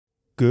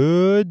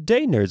Good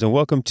day, nerds, and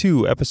welcome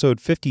to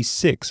episode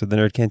 56 of the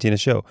Nerd Cantina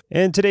Show.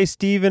 And today,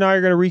 Steve and I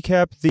are going to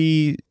recap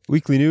the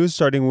weekly news,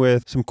 starting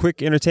with some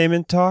quick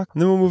entertainment talk,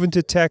 and then we'll move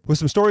into tech with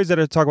some stories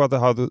that talk about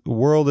how the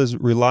world is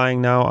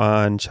relying now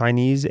on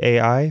Chinese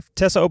AI.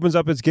 Tesla opens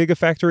up its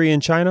gigafactory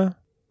in China.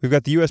 We've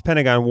got the U.S.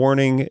 Pentagon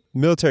warning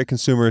military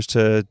consumers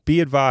to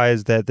be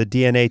advised that the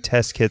DNA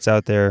test kits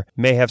out there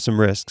may have some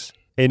risks.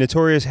 A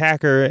notorious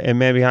hacker and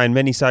man behind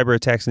many cyber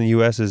attacks in the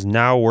U.S. is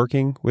now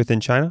working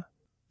within China.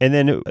 And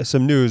then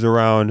some news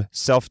around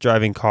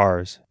self-driving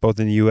cars, both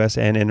in the U.S.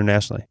 and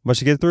internationally. Much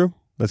to get through?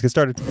 Let's get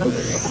started.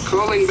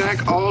 Calling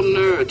back all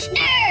nerds.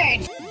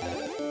 Nerds!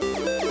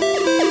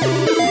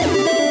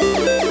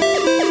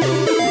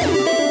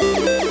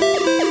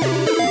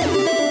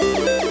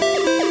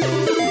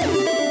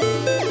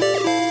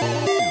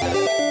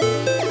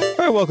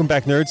 All right, welcome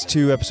back, nerds,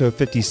 to episode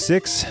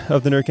 56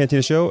 of the Nerd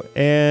Cantina Show.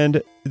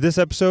 And this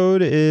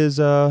episode is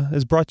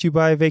brought to you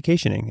by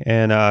vacationing.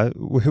 And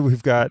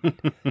we've got...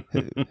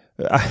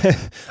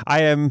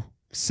 I am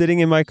sitting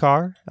in my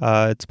car.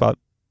 It's about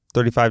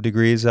 35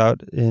 degrees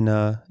out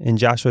in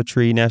Joshua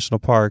Tree National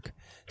Park,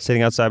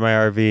 sitting outside my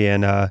RV,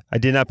 and I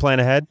did not plan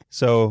ahead.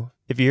 So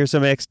if you hear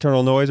some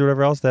external noise or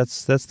whatever else,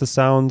 that's the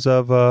sounds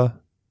of the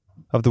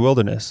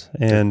wilderness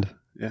and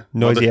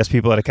noisy ass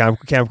people at a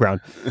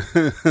campground.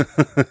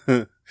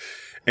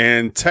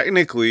 And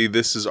technically,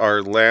 this is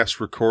our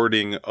last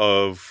recording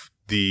of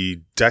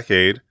the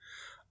decade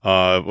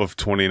of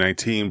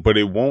 2019, but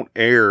it won't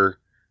air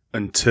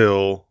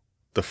until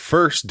the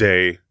first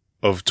day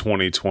of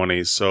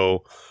 2020.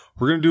 So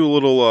we're going to do a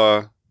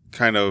little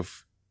kind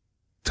of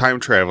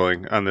time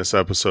traveling on this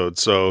episode.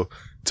 So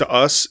to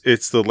us,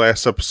 it's the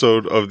last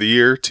episode of the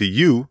year. To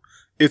you,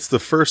 it's the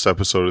first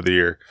episode of the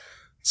year.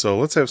 So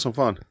let's have some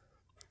fun.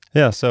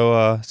 Yeah.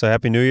 So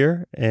Happy New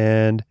Year.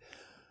 And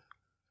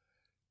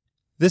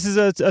this is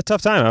a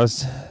tough time. I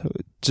was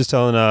just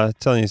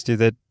telling you, Steve,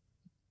 that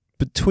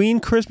between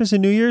Christmas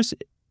and New Year's,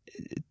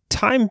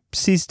 time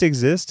ceased to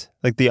exist.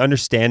 Like the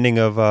understanding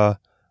of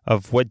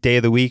what day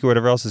of the week or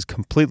whatever else is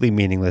completely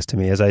meaningless to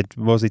me, as I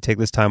mostly take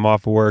this time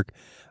off of work.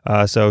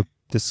 So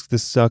this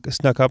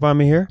snuck up on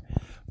me here,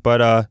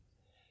 but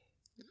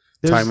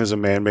time is a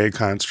man-made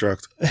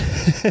construct.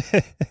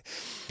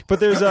 But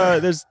there's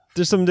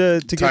some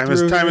to get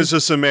through. Time is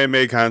just a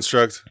man-made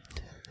construct.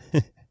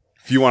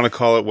 If you want to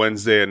call it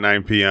Wednesday at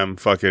 9 p.m.,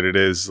 fuck it, it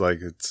is.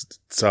 Like it's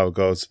how it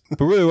goes.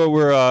 But really,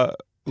 what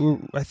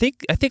I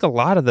think a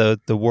lot of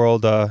the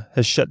world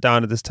has shut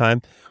down at this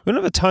time. We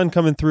don't have a ton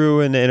coming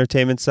through in the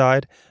entertainment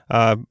side.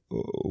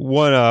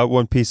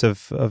 One piece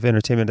of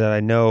entertainment that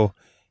I know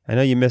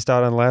you missed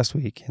out on last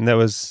week, and that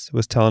was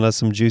telling us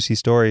some juicy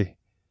story.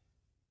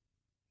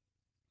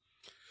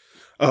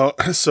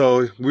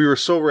 So we were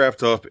so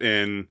wrapped up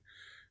in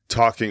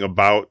talking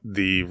about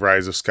the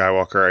Rise of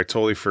Skywalker, I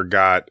totally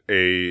forgot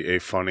a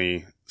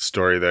funny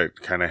story that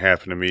kind of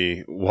happened to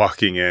me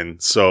walking in.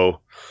 So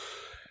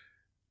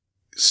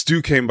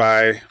Stu came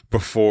by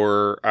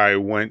before I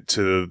went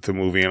to the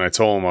movie, and I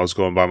told him I was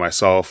going by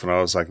myself, and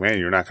I was like, man,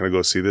 you're not going to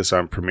go see this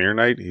on premiere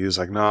night? He was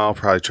like, no, I'll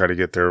probably try to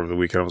get there over the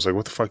weekend. I was like,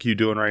 what the fuck are you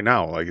doing right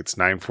now? Like, it's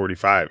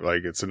 9:45.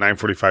 Like, it's a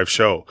 9:45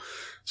 show.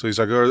 So he's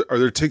like, are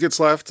there tickets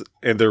left?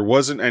 And there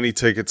wasn't any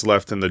tickets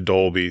left in the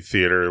Dolby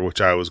Theater,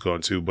 which I was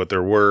going to, but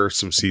there were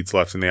some seats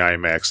left in the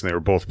IMAX, and they were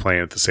both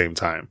playing at the same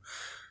time.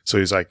 So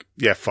he's like,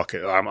 yeah, fuck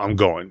it. I'm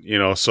going,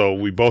 So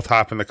we both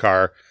hop in the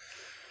car.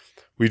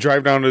 We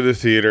drive down to the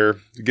theater,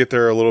 get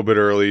there a little bit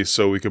early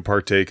so we could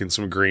partake in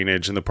some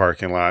greenage in the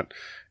parking lot.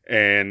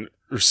 And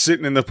we're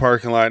sitting in the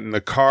parking lot, and the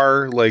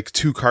car, like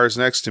 2 cars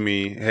next to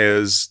me,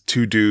 has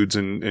 2 dudes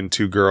and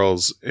 2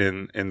 girls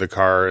in the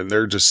car, and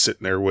they're just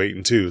sitting there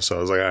waiting too. So I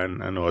was like, I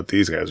know what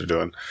these guys are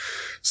doing.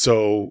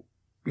 So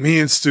me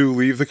and Stu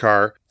leave the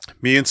car,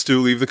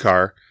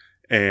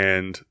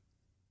 and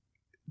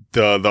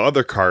the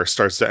other car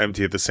starts to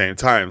empty at the same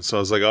time. So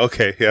I was like,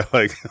 okay, yeah,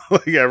 like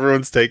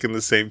everyone's taking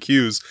the same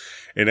cues.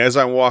 And as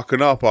I'm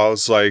walking up, I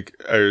was like,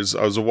 as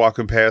I was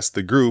walking past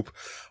the group,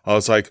 I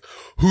was like,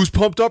 who's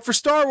pumped up for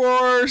Star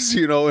Wars?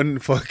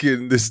 And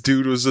fucking this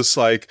dude was just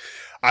like,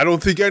 I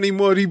don't think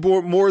anybody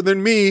more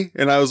than me.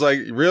 And I was like,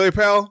 really,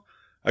 pal?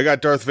 I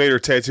got Darth Vader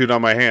tattooed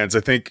on my hands. I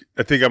think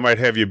I might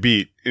have you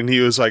beat. And he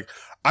was like,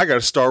 I got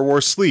a Star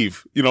Wars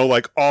sleeve,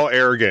 like all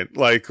arrogant.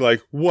 Like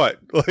what?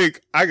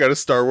 Like, I got a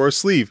Star Wars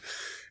sleeve.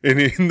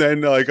 And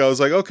then I was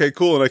like, okay,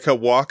 cool. And I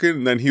kept walking.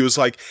 And then he was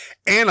like,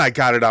 and I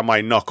got it on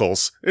my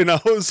knuckles. And I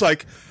was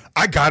like,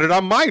 I got it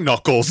on my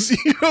knuckles,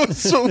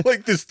 so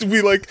like this,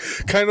 we like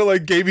kind of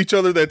like gave each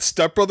other that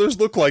stepbrothers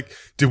look, like,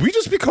 did we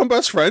just become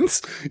best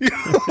friends?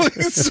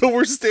 So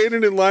we're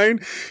standing in line.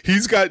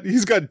 He's got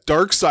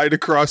dark side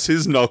across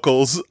his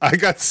knuckles. I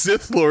got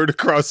Sith Lord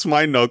across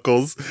my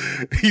knuckles.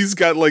 He's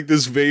got like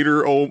this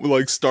Vader,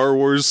 like Star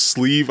Wars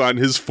sleeve on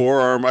his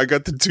forearm. I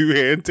got the 2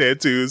 hand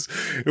tattoos,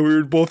 and we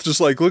were both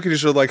just like looking at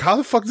each other like, how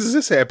the fuck does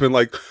this happen?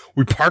 Like,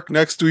 we park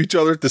next to each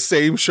other at the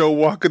same show,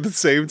 walk at the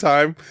same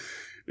time.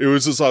 It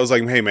was just, I was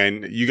like, hey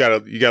man, you gotta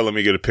let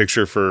me get a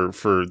picture for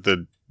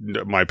the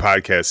my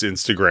podcast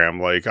Instagram.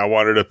 Like, I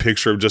wanted a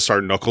picture of just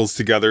our knuckles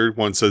together.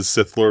 One says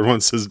Sith Lord,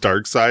 one says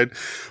Dark Side.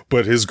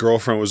 But his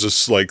girlfriend was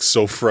just like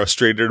so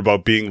frustrated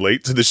about being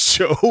late to the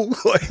show.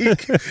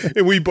 Like,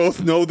 and we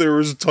both know there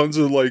was tons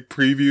of like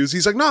previews.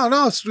 He's like, no,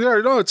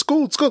 it's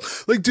cool.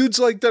 Like, dude's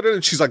like that.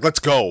 And she's like, let's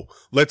go.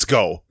 I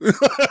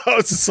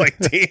was just like,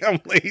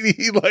 damn,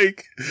 lady,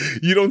 like,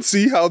 you don't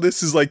see how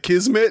this is like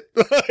kismet?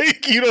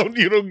 Like, you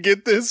don't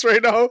get this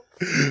right now?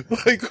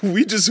 Like,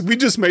 we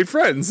just made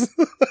friends.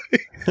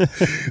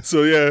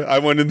 So yeah, I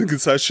went in the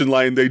concession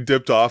line. They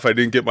dipped off. I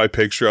didn't get my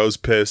picture. I was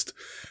pissed,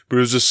 but it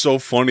was just so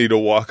funny to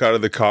walk out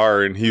of the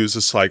car and he was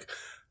just like,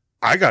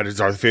 I got his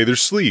Darth Vader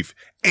sleeve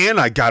and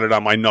I got it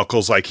on my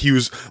knuckles. Like, he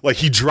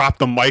dropped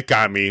the mic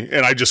on me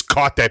and I just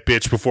caught that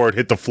bitch before it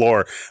hit the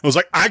floor. I was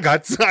like, I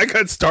got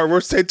Star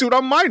Wars tattooed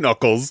on my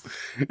knuckles.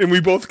 And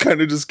we both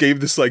kind of just gave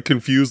this like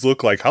confused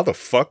look, like, how the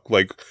fuck?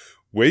 Like,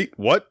 wait,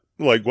 what?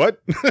 Like, what?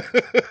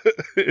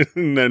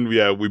 And then,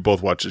 yeah, we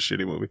both watched a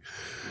shitty movie.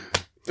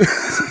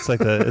 It's like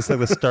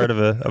the start of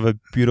a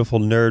beautiful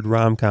nerd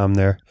rom-com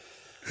there.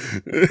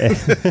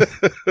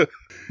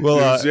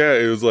 Well,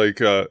 it was like,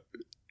 out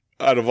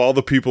of all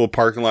the people, the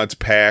parking lot's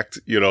packed,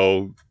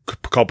 a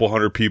couple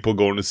hundred people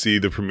going to see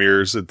the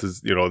premieres at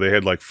this, they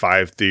had like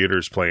 5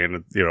 theaters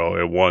playing,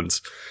 at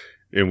once.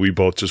 And we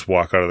both just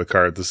walk out of the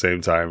car at the same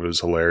time. It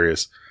was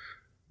hilarious.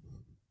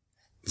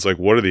 It's like,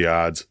 what are the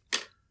odds?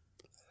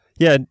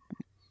 Yeah.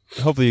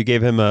 Hopefully you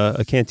gave him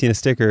a Cantina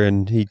sticker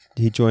and he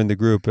joined the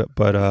group,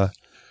 but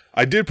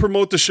I did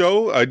promote the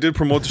show. I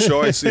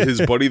see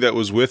his buddy that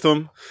was with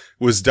him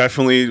was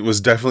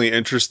definitely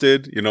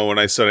interested. When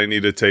I said I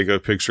need to take a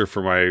picture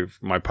for my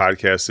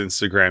podcast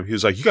Instagram, he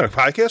was like, "You got a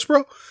podcast,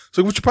 bro?" It's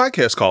like, "What's your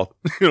podcast called?"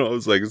 I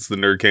was like, "It's the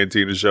Nerd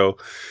Cantina Show."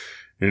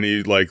 And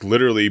he like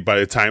literally by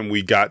the time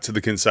we got to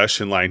the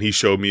concession line, he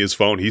showed me his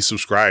phone. He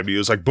subscribed. He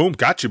was like, "Boom,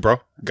 got you,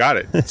 bro. Got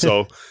it."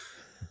 So,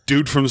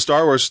 dude from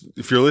Star Wars,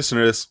 if you're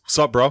listening to this, what's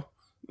up, bro?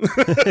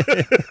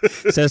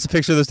 Send us a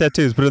picture of those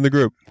tattoos. Put it in the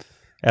group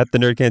at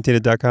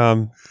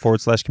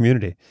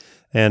thenerdcantina.com/community.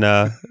 And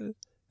go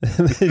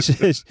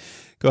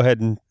ahead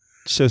and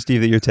show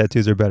Steve that your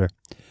tattoos are better.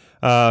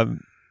 Well,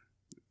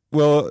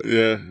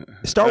 yeah.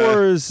 Star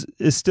Wars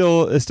is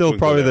still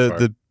probably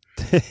the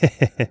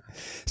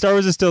Star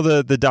Wars is still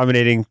the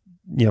dominating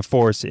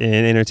force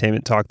in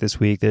entertainment talk this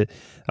week. That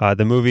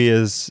the movie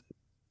is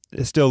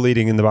still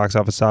leading in the box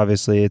office.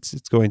 Obviously,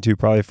 it's going to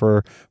probably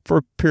for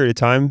a period of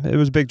time. It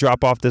was a big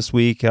drop off this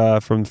week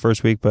from the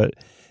first week, but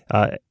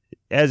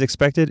as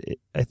expected,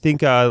 I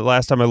think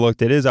last time I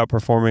looked, it is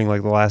outperforming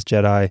like The Last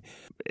Jedi.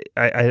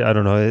 I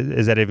don't know.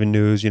 Is that even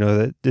news?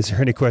 Is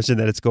there any question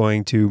that it's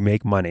going to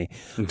make money?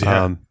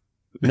 Yeah.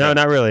 No,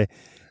 not really.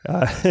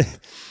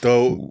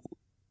 Though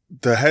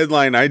the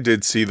headline I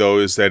did see though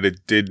is that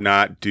it did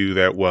not do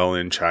that well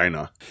in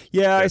China.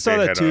 Yeah, I saw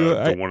that too.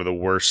 One of the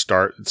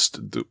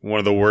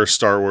worst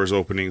Star Wars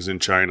openings in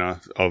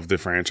China of the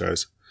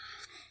franchise.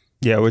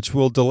 Yeah, which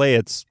will delay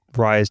its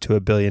rise to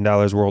 $1 billion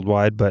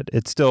worldwide, but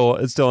it's still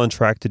on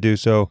track to do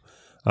so.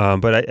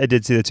 But I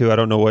did see that too. I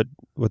don't know what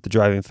the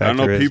driving factor is.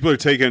 I don't know.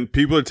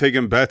 People are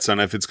taking bets on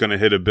if it's going to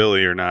hit $1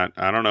 billion or not.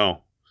 I don't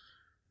know.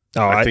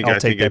 Oh, I think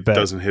it bet.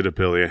 Doesn't hit $1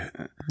 billion.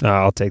 No,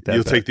 I'll take that.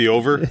 You'll take the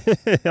over.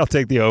 I'll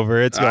take the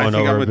over. It's going over. I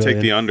think I'm going to take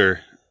the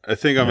under. I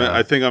think I'm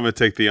going to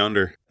take the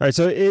under. All right,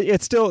 so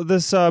it's still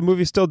this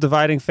movie's still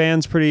dividing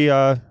fans pretty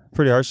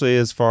harshly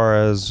as far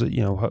as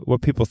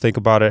what people think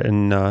about it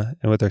and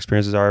what their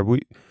experiences are.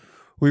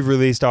 We've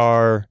released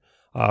our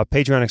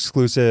Patreon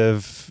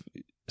exclusive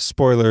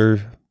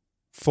spoiler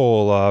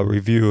full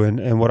review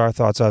and what our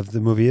thoughts of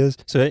the movie is.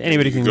 So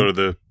anybody can go to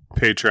the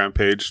Patreon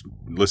page,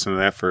 listen to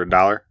that for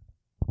 $1,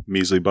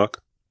 measly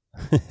buck.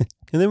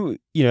 And then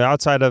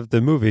outside of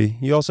the movie,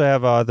 you also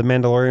have the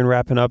Mandalorian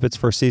wrapping up its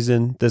first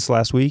season this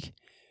last week,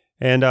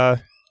 and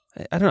I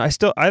don't know.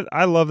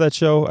 I love that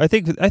show. I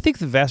think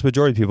the vast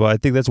majority of people. I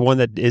think that's one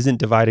that isn't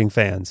dividing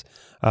fans.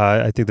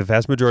 I think the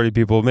vast majority of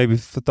people maybe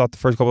thought the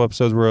first couple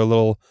episodes were a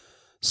little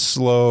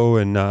slow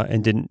and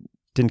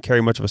didn't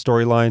carry much of a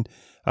storyline.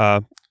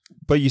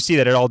 But you see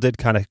that it all did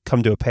kind of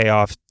come to a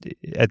payoff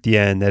at the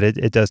end. That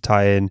it does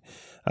tie in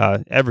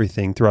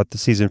everything throughout the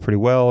season pretty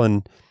well,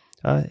 and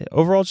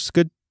overall just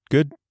good,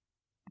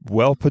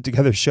 well put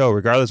together show,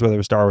 regardless whether it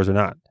was Star Wars or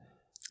not.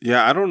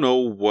 Yeah, I don't know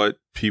what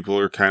people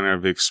are kind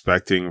of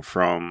expecting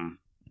from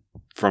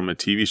a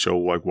TV show,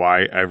 like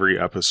why every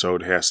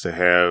episode has to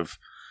have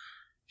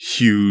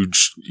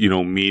huge,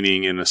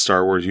 meaning in the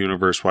Star Wars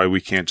universe, why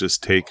we can't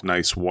just take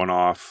nice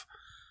one-off,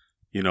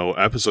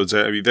 episodes.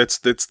 I mean, that's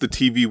the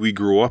TV we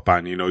grew up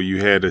on.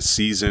 You had a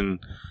season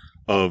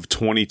of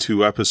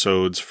 22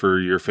 episodes for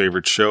your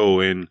favorite show,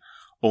 and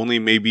only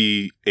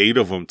maybe 8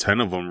 of them,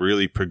 10 of them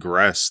really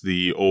progress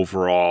the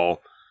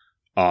overall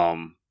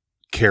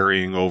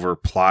carrying over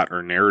plot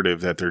or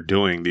narrative that they're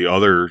doing. The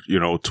other,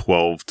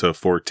 12 to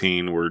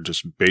 14 were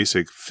just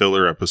basic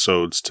filler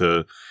episodes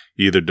to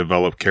either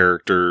develop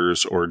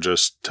characters or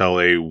just tell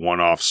a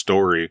one-off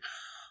story.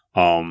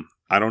 I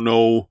don't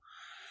know.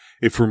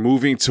 if we're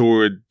moving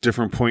to a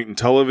different point in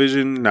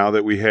television, now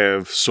that we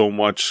have so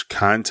much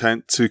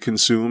content to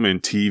consume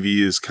and TV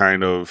is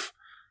kind of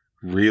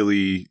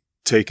really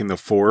taking the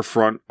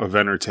forefront of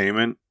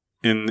entertainment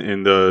in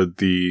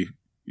the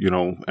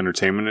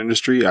entertainment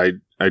industry, I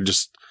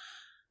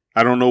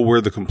don't know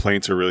where the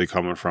complaints are really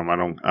coming from. I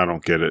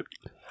don't get it.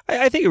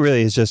 I think it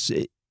really is just,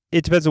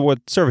 it depends on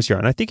what service you're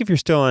on. I think if you're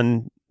still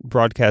on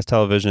broadcast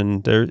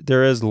television,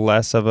 there is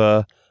less of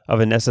a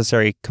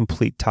necessary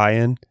complete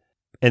tie-in.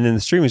 And then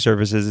the streaming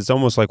services, it's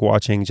almost like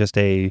watching just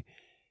a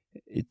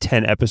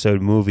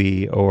 10-episode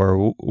movie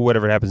or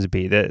whatever it happens to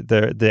be.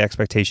 The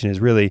expectation is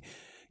really,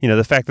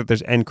 the fact that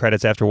there's end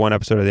credits after one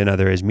episode or the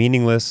other is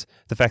meaningless.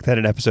 The fact that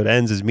an episode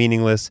ends is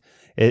meaningless.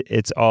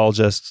 It's all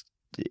just,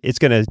 it's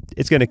gonna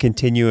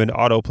continue and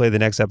autoplay the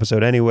next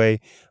episode anyway.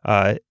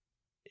 And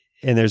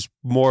there's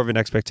more of an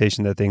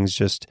expectation that things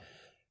just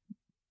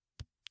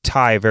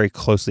tie very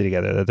closely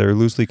together, that they're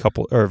loosely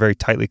coupled or very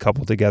tightly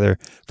coupled together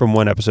from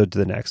one episode to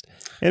the next.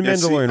 And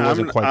Mandalorian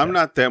wasn't quite I'm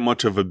not that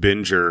much of a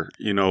binger,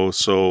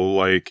 so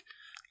like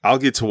I'll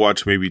get to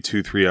watch maybe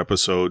 2-3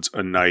 episodes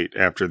a night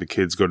after the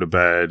kids go to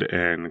bed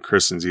and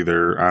Kristen's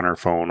either on her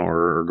phone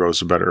or goes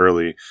to bed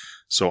early.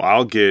 So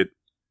I'll get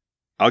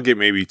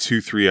maybe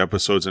 2-3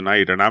 episodes a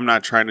night, and I'm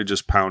not trying to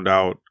just pound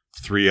out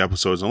 3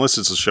 episodes unless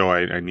it's a show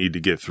I need to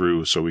get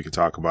through so we can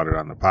talk about it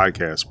on the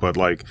podcast. But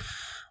like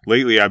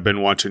lately I've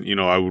been watching,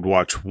 I would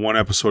watch 1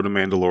 episode of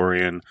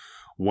Mandalorian,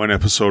 1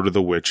 episode of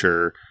The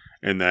Witcher,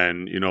 and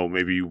then,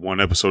 maybe 1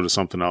 episode of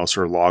something else,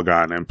 or log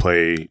on and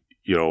play,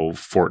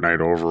 Fortnite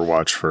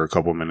Overwatch for a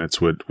couple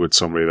minutes with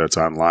somebody that's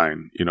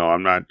online.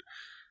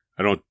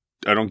 I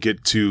don't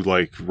get too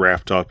like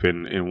wrapped up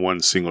in one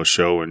single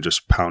show and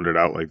just pound it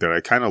out like that. I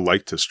kind of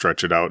like to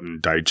stretch it out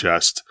and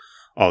digest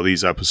all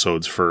these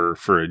episodes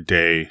for a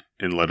day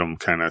and let them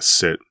kind of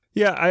sit.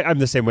 Yeah, I'm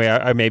the same way.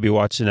 I maybe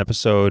watch an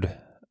episode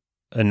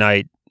a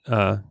night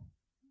of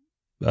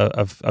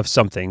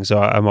something. So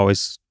I'm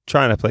always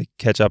trying to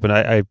catch up, and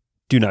I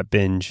do not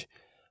binge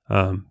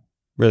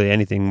really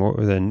anything more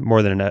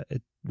than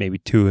maybe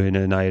 2 in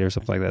a night or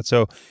something like that.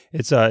 So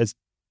it's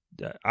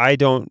I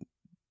don't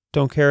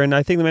care, and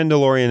I think the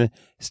Mandalorian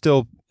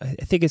still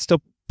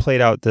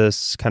played out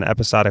this kind of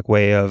episodic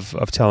way of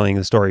telling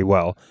the story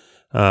well.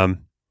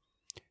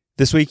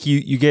 This week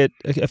you get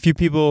a few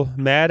people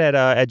mad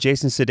at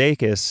Jason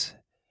Sudeikis.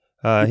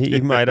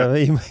 He might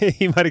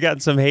have gotten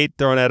some hate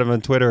thrown at him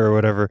on Twitter or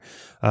whatever,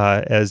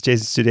 as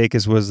Jason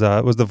Sudeikis was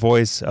the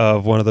voice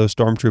of one of those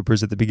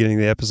stormtroopers at the beginning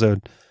of the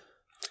episode.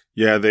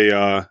 Yeah,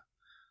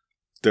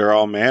 they're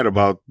all mad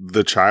about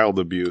the child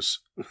abuse.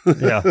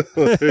 Yeah.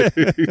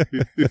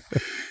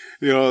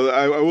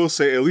 I will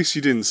say, at least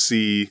you didn't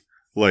see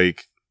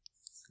like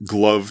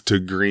glove to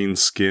green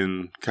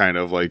skin kind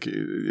of like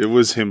it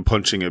was him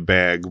punching a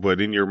bag,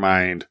 but in your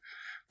mind,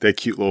 that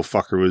cute little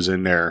fucker was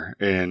in there,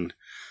 and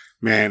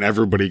man,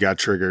 everybody got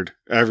triggered.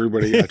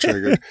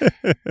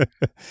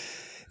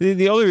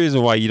 The only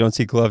reason why you don't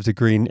see glove to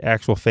green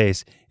actual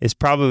face is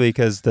probably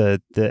because the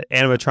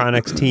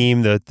animatronics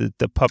team, the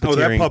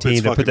puppeteering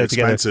team that put that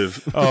expensive.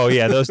 together. Oh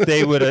yeah,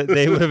 they would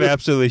have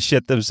absolutely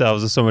shit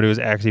themselves if somebody was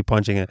actually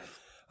punching it.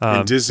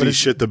 And Disney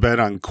shit the bed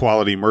on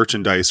quality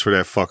merchandise for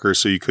that fucker,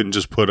 so you couldn't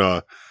just put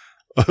a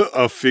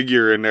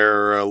figure in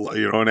there,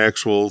 an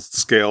actual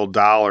scale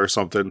doll or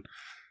something.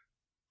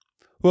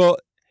 Well,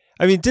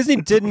 I mean,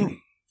 Disney didn't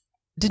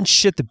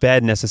shit the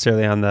bed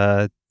necessarily on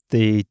the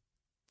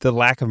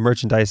lack of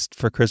merchandise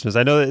for Christmas.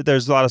 I know that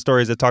there's a lot of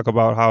stories that talk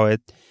about how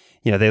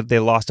they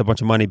lost a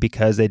bunch of money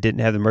because they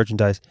didn't have the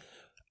merchandise.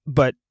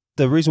 But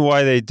the reason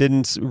why they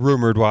didn't,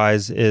 rumored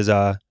wise, is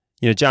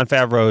Jon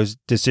Favreau's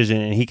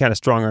decision, and he kind of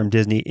strong-armed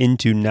Disney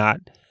into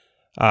not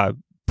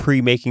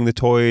pre-making the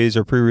toys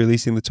or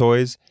pre-releasing the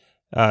toys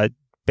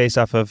based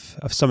off of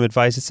some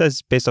advice. It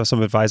says based off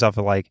some advice off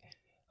of like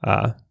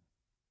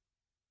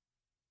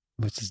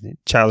what's his name?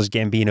 Childish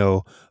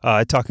Gambino,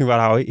 talking about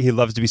how he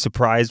loves to be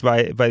surprised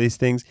by these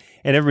things.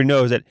 And everybody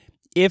knows that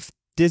if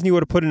Disney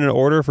would have put in an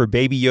order for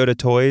Baby Yoda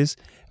toys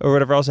or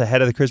whatever else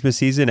ahead of the Christmas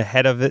season,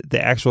 ahead of it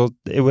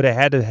would have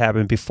had to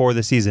happen before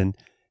the season.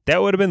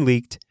 That would have been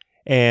leaked,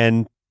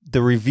 and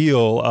the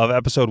reveal of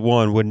episode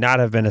 1 would not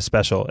have been a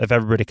special if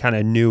everybody kind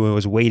of knew and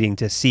was waiting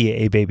to see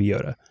a Baby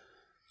Yoda.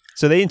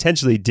 So they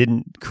intentionally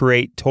didn't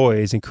create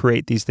toys and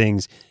create these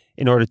things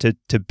in order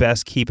to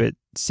best keep it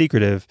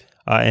secretive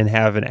and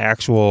have an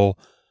actual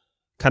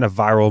kind of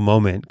viral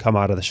moment come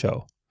out of the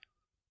show.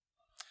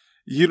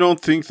 You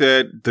don't think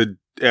that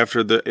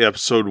after the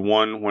episode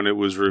 1, when it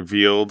was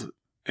revealed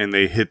and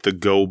they hit the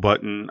go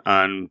button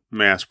on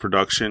mass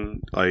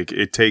production, like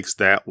it takes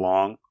that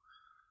long?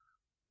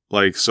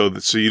 Like, so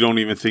you don't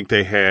even think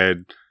they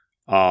had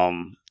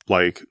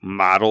like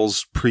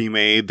models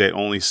pre-made that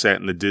only sat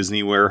in the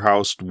Disney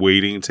warehouse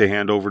waiting to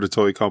hand over to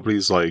toy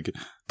companies? Like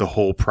the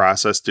whole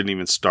process didn't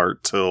even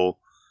start till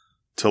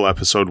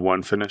episode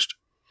 1 finished?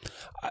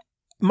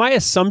 My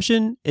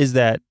assumption is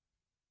that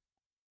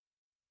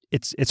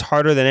it's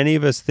harder than any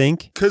of us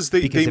think. Because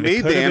they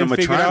made the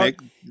animatronic.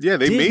 Yeah,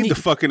 they made the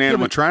fucking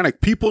animatronic. Yeah,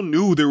 people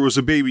knew there was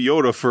a Baby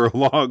Yoda for a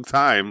long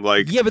time.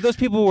 Like, yeah, but those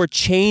people were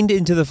chained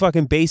into the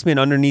fucking basement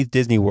underneath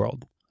Disney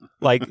World.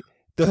 Like,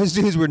 those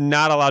dudes were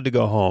not allowed to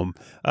go home.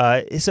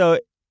 So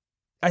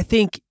I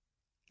think,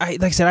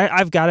 like I said,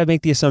 I've got to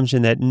make the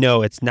assumption that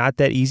no, it's not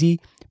that easy.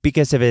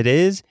 Because if it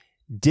is,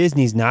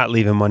 Disney's not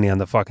leaving money on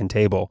the fucking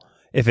table.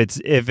 If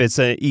it's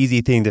an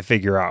easy thing to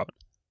figure out.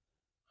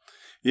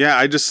 Yeah,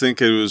 I just think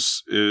there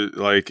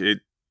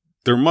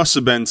must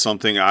have been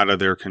something out of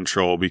their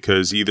control,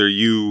 because either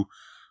you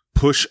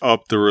push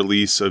up the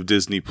release of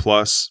Disney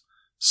Plus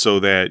so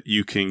that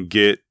you can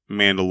get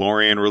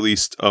Mandalorian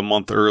released a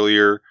month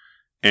earlier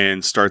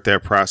and start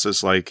that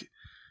process. Like,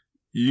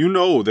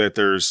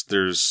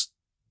 that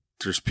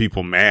there's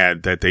people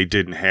mad that they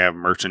didn't have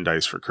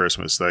merchandise for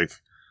Christmas. Like,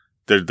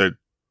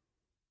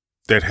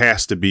 that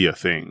has to be a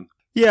thing.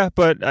 Yeah,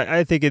 but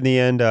I think in the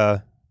end,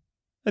 I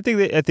think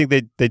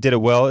they did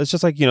it well. It's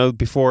just like,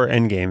 before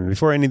Endgame,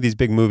 before any of these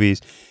big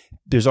movies,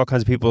 there's all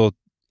kinds of people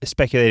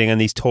speculating on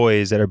these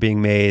toys that are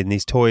being made and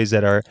these toys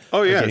that are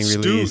getting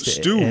released.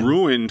 Stu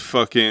ruined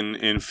fucking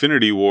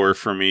Infinity War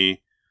for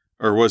me,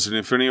 or was it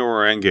Infinity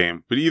War or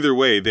Endgame? But either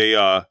way, they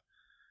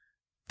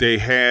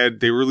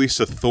released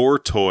a Thor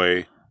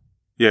toy.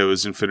 Yeah, it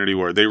was Infinity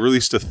War. They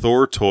released a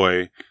Thor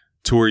toy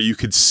to where you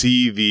could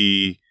see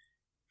the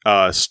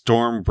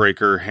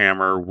Stormbreaker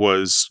hammer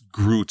was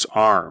Groot's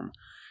arm.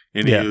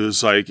 And he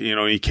was like,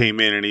 he came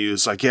in and he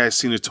was like, yeah, I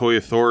seen a toy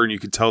of Thor, and you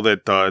could tell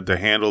that the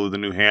handle of the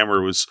new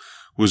hammer was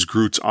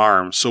Groot's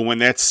arm. So when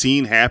that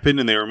scene happened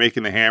and they were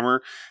making the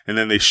hammer and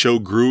then they show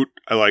Groot,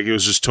 it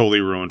was just totally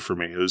ruined for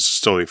me. It was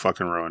just totally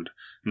fucking ruined.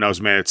 And I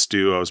was mad at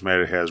Stu. I was mad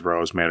at Hasbro. I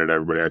was mad at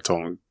everybody. I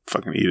told him,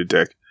 fucking eat a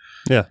dick.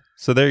 Yeah.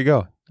 So there you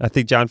go. I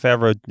think Jon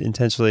Favreau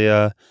intentionally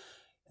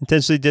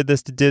did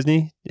this to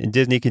Disney, and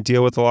Disney can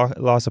deal with the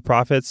loss of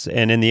profits.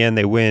 And in the end,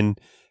 they win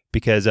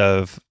because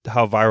of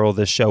how viral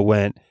this show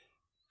went.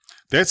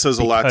 That says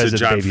a lot to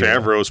Jon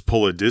Favreau's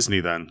pull at Disney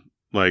then.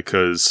 Like,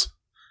 because...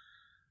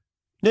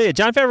 Yeah,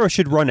 Jon Favreau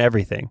should run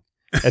everything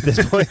at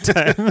this point in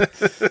time.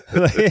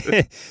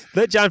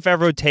 Let Jon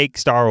Favreau take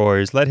Star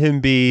Wars. Let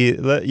him be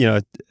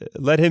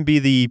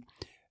the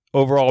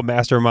overall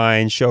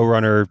mastermind,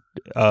 showrunner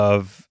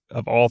of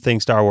all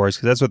things Star Wars,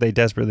 because that's what they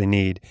desperately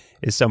need,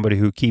 is somebody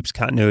who keeps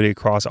continuity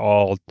across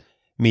all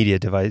media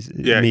devices.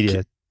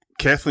 Yeah,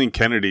 Kathleen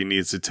Kennedy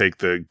needs to take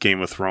the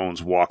Game of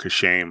Thrones walk of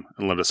shame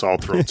and let us all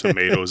throw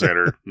tomatoes at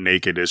her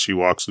naked as she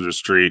walks through the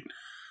street.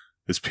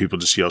 As people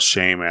just yell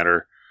shame at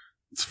her.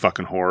 It's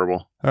fucking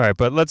horrible. All right,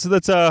 but let's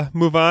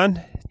move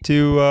on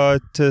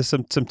to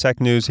some tech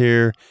news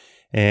here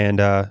and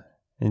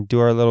do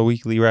our little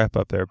weekly wrap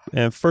up there.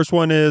 And first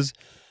one is,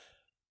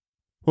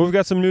 we've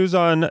got some news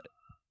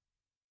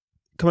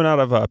coming out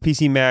of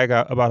PC Mag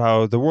about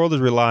how the world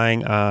is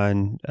relying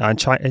on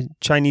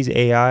Chinese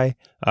AI,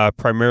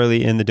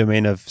 primarily in the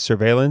domain of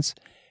surveillance.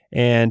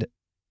 And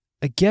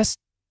I guess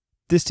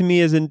this to me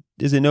is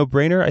a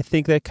no-brainer. I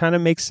think that kind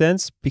of makes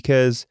sense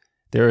because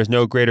there is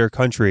no greater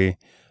country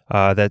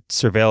that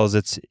surveils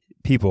its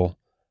people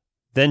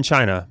than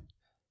China.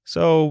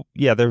 So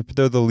yeah, they're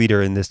the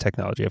leader in this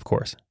technology, of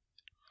course.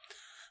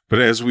 But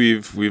as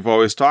we've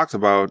always talked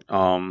about,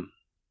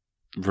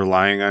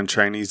 relying on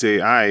Chinese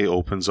AI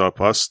opens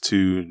up us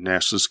to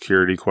national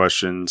security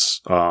questions.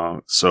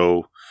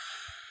 So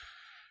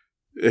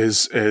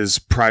as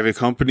private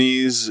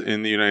companies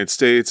in the United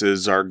States,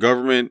 as our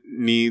government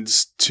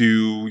needs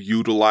to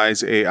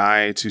utilize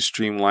AI to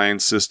streamline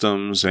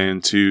systems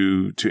and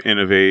to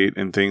innovate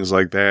and things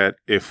like that,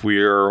 if we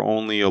are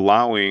only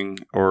allowing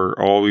or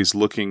always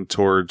looking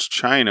towards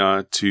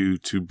China to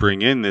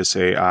bring in this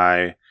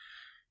AI,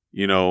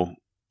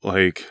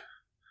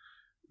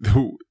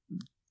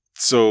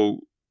 so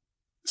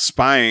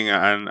spying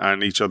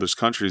on each other's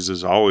countries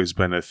has always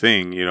been a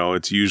thing.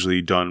 It's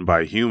usually done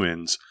by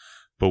humans,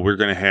 but we're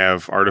going to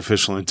have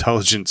artificial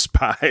intelligence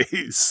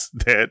spies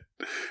that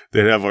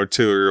have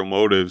ulterior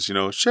motives.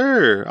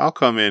 Sure, I'll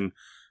come in,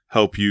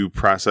 help you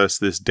process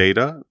this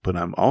data, but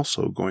I'm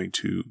also going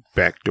to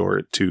backdoor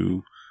it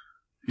to,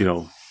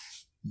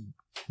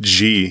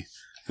 Xi.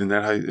 Isn't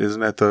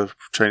that the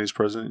Chinese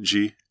president,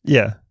 Xi?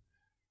 Yeah.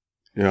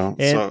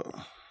 So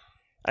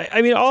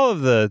I mean, all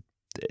of the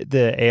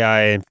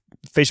AI and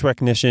facial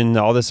recognition,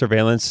 all the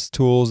surveillance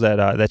tools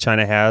that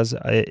China has,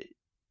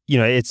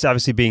 it's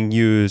obviously being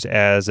used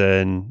as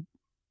an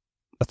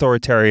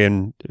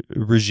authoritarian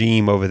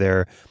regime over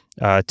there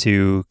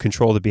to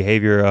control the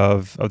behavior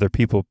of their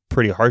people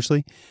pretty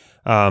harshly.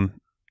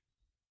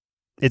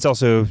 It's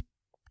also,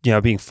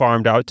 being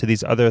farmed out to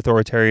these other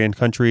authoritarian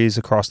countries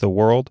across the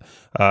world,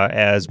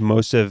 as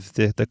most of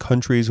the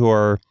countries who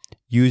are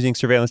using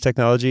surveillance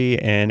technology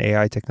and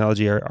AI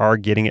technology are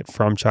getting it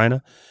from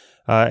China.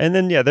 And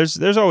then,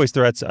 there's always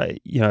threats. A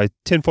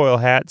tinfoil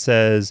hat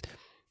says,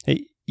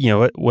 hey,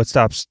 what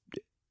stops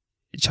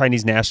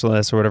Chinese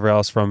nationalists or whatever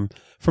else from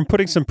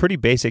putting some pretty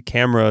basic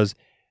cameras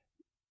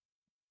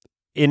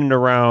in and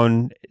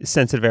around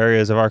sensitive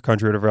areas of our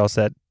country, whatever else,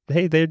 that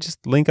hey, they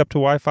just link up to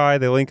Wi-Fi,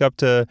 they link up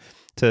to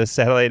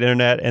satellite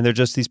internet, and they're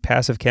just these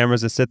passive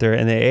cameras that sit there,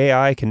 and the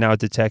AI can now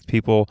detect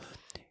people,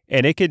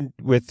 and it can,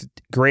 with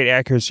great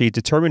accuracy,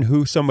 determine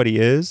who somebody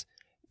is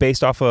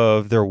based off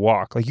of their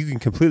walk. Like, you can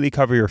completely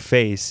cover your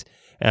face,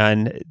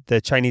 and the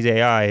Chinese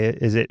AI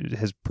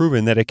has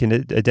proven that it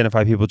can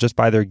identify people just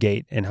by their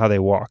gait and how they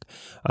walk.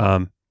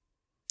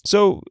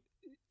 So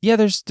yeah,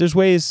 there's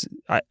ways.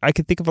 I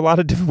could think of a lot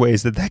of different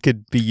ways that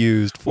could be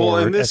used for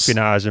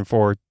espionage and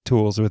for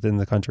tools within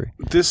the country.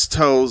 This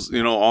tells,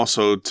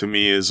 also to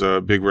me is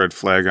a big red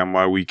flag on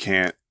why we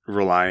can't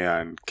rely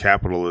on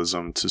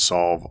capitalism to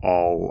solve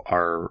all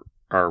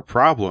our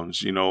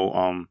problems.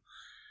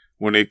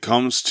 When it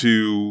comes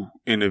to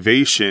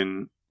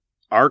innovation,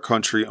 our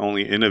country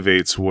only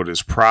innovates what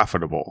is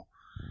profitable,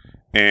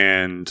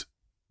 and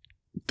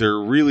there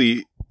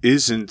really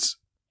isn't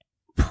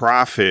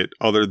profit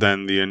other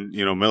than the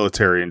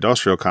military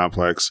industrial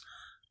complex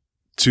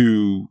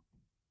to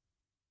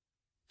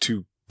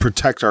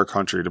protect our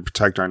country, to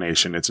protect our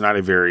nation. It's not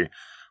a very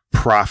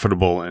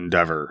profitable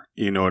endeavor.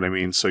 You know what I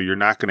mean? So you're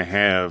not going to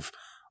have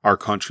our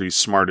country's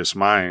smartest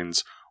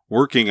minds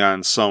working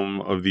on some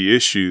of the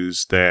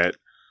issues that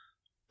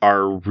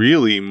are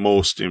really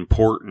most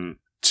important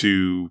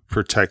to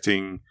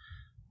protecting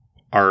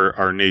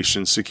our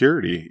nation's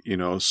security,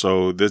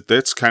 so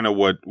that's kind of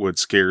what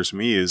scares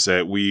me, is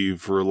that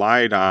we've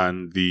relied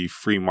on the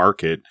free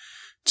market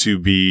to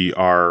be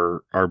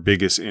our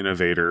biggest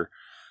innovator.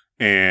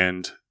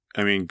 And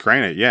I mean,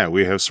 granted, yeah,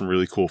 we have some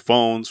really cool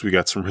phones, we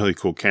got some really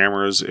cool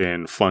cameras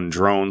and fun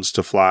drones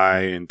to fly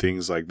and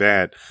things like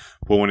that.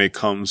 But when it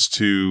comes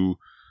to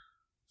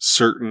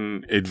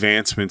certain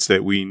advancements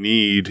that we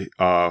need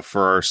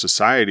for our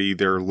society,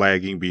 they're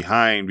lagging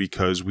behind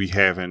because we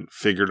haven't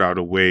figured out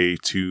a way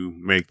to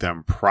make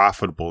them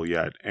profitable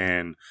yet.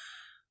 And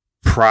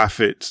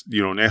profit,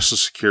 national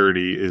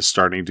security is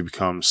starting to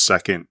become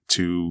second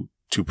to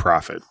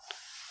profit.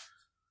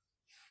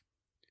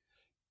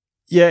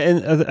 Yeah,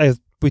 and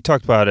we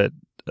talked about it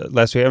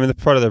last week. I mean, the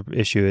part of the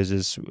issue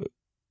is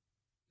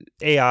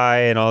AI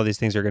and all of these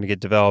things are going to get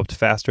developed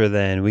faster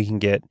than we can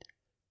get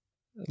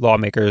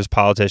lawmakers,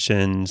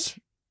 politicians,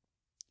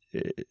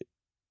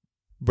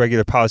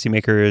 regular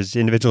policymakers,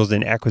 individuals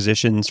in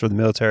acquisitions for the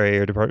military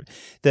or department,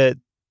 that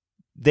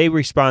they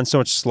respond so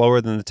much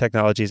slower than the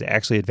technology is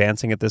actually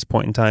advancing at this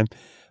point in time,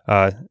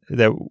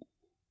 that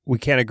we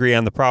can't agree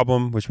on the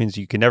problem, which means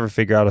you can never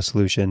figure out a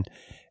solution.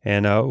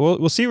 And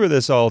we'll see where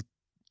this all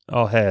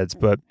heads,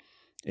 but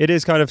it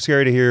is kind of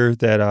scary to hear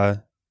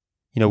that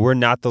we're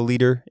not the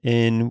leader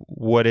in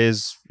what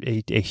is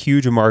a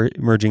huge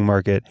emerging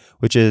market,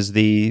 which is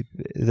the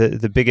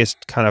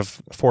biggest kind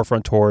of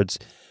forefront towards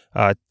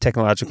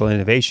technological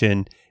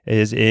innovation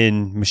is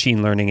in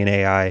machine learning and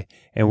AI.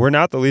 And we're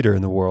not the leader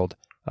in the world.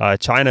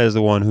 China is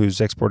the one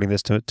who's exporting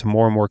this to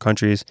more and more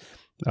countries.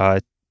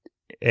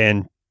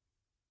 And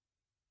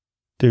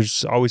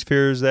there's always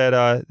fears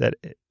that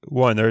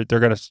one, they're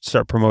going to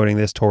start promoting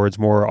this towards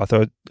more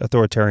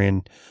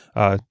authoritarian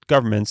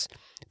governments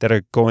that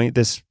are going.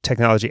 This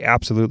technology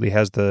absolutely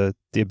has the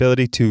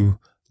ability to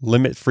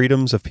limit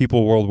freedoms of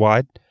people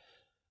worldwide.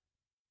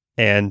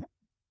 And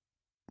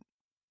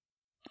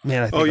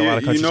man, I think a lot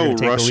of countries are going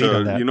to take the lead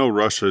on that.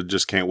 Russia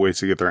just can't wait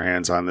to get their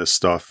hands on this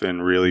stuff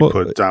and really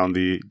put down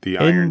the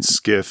iron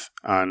skiff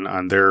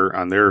on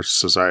their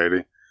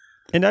society.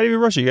 And not even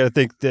Russia. You got to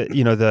think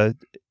that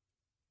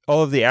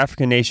all of the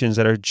African nations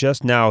that are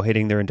just now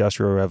hitting their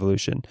industrial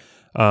revolution,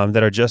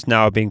 that are just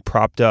now being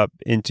propped up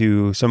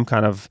into some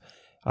kind of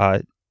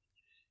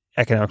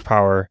economic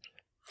power.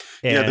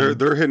 And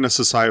they're hitting a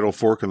societal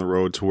fork in the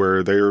road to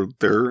where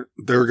they're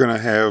going to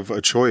have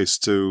a choice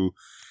to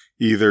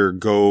either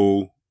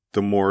go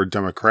the more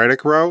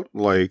democratic route,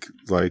 like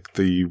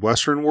the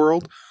Western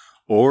world,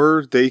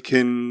 or they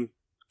can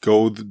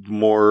go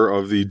more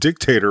of the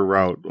dictator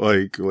route,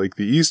 like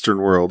the Eastern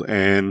world.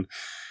 And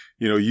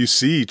you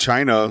see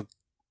China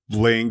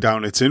laying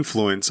down its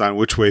influence on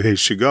which way they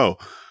should go.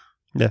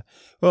 Yeah.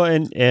 Well,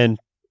 and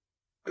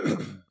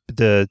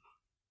the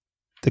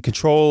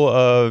control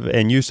of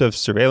and use of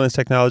surveillance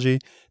technology,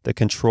 the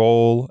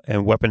control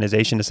and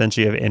weaponization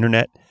essentially of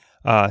internet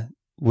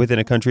within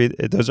a country,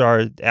 those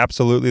are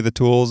absolutely the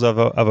tools of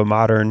a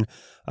modern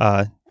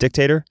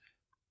dictator.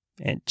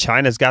 And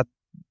China's got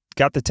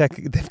the tech.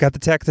 They've got the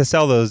tech to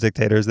sell those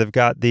dictators. They've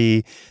got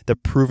the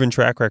proven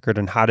track record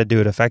on how to do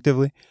it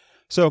effectively.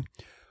 So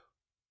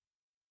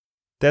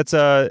that's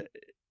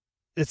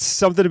it's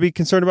something to be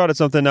concerned about. It's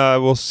something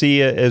we'll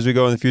see as we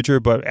go in the future.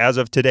 But as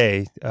of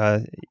today,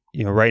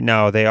 right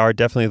now they are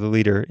definitely the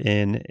leader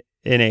in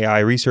AI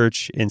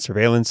research, in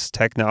surveillance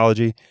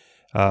technology,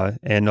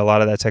 and a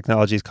lot of that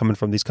technology is coming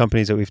from these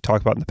companies that we've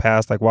talked about in the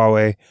past, like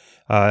Huawei,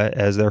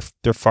 as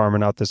they're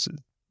farming out this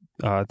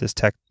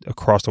tech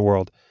across the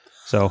world.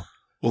 So.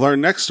 Well, our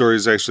next story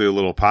is actually a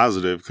little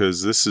positive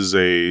because this is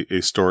a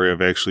story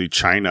of actually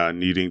China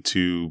needing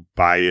to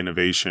buy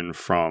innovation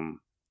from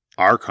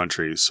our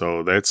country.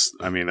 So that's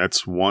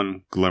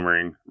one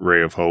glimmering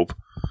ray of hope.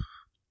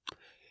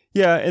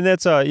 Yeah, and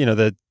that's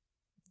the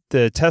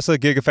the Tesla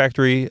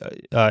gigafactory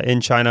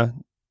in China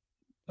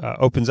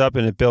opens up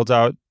and it builds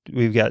out.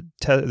 We've got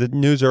the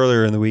news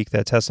earlier in the week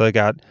that Tesla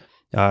got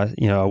a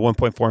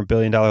 $1.4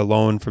 billion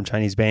loan from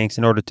Chinese banks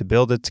in order to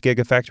build its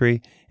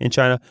gigafactory in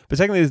China. But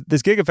secondly,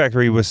 this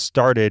gigafactory was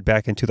started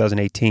back in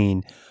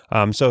 2018.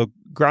 So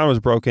ground was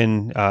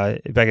broken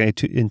back in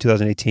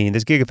 2018.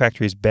 This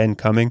gigafactory has been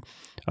coming.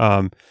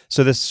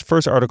 So this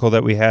first article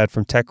that we had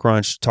from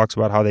TechCrunch talks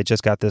about how they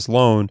just got this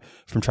loan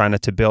from China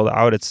to build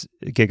out its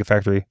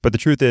gigafactory. But the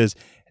truth is,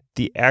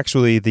 the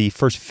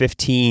first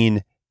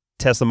 15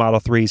 Tesla Model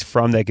 3s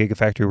from that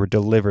gigafactory were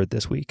delivered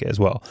this week as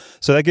well.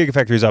 So that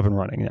gigafactory is up and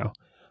running now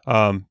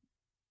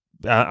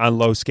on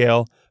low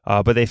scale,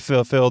 but they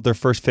fulfilled their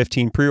first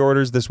 15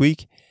 pre-orders this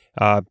week.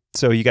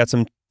 So you got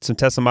some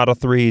Tesla Model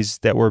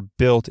 3s that were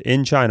built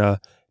in China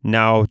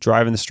now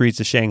driving the streets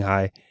of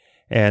Shanghai.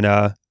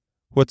 And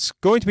what's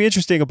going to be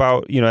interesting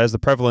about, as the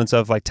prevalence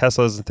of like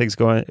Teslas and things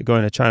going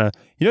to China,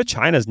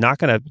 China's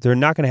they're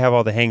not going to have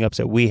all the hangups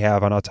that we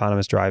have on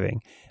autonomous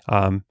driving.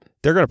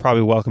 They're going to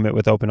probably welcome it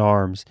with open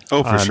arms.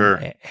 Oh, for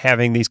sure.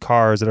 Having these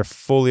cars that are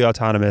fully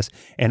autonomous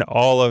and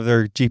all of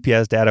their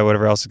GPS data,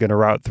 whatever else is going to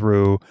route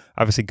through,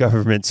 obviously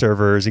government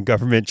servers and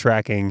government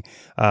tracking.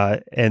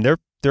 And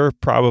they're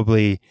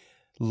probably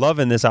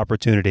loving this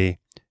opportunity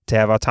to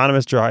have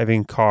autonomous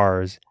driving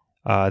cars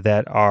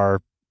that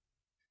are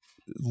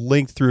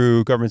linked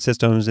through government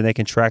systems, and they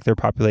can track their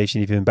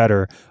population even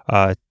better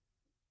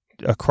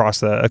across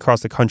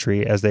the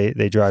country as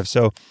they drive.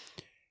 So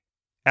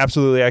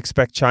absolutely, I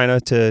expect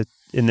China to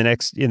in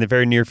the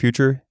very near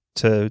future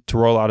to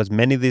roll out as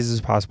many of these as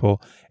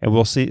possible, and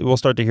we'll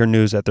start to hear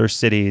news that their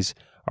cities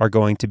are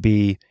going to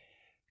be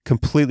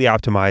completely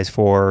optimized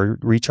for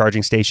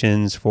recharging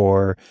stations,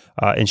 for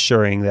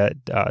ensuring that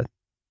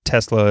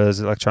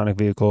Teslas, electronic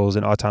vehicles,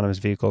 and autonomous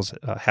vehicles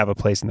have a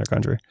place in their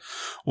country.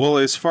 Well,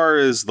 as far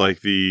as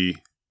like the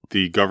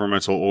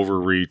governmental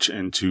overreach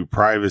into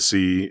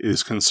privacy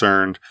is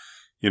concerned,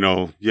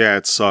 yeah,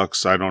 it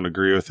sucks. I don't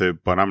agree with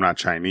it, but I'm not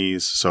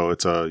Chinese, so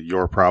it's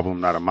your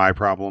problem, not a my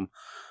problem.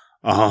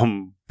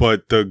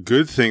 But the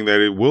good thing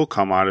that it will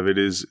come out of it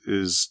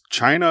is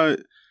China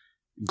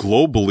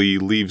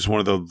globally leaves one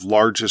of the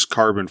largest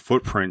carbon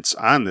footprints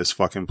on this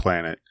fucking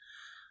planet.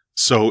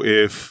 So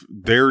if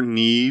their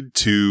need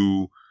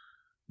to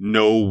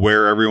know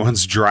where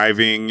everyone's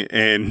driving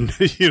and,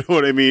 you know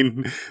what I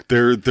mean,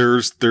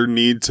 their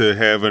need to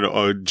have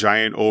a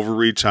giant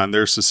overreach on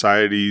their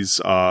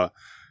society's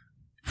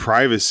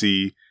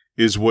privacy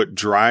is what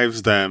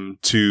drives them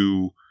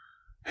to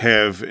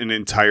have an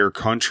entire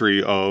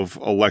country of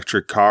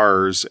electric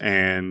cars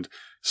and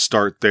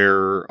start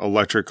their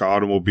electric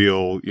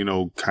automobile,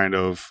 kind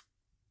of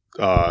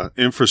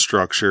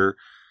infrastructure,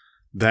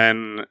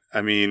 then,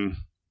 I mean,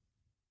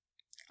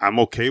 I'm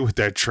okay with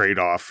that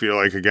trade-off.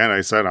 Like, again,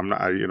 I said, I'm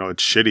not,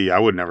 it's shitty. I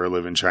would never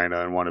live in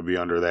China and want to be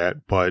under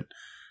that, but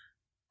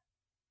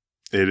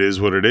it is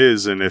what it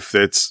is. And if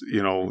that's,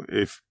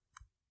 if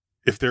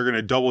they're going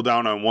to double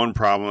down on one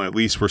problem, at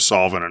least we're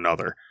solving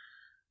another.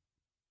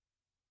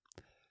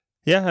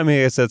 Yeah, I mean,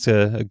 I guess that's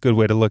a good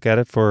way to look at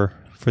it for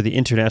the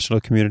international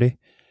community.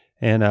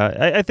 And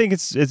I think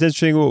it's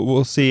interesting.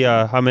 We'll see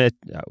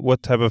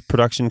what type of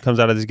production comes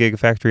out of this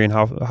gigafactory and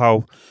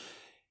how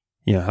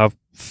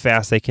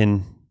fast they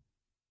can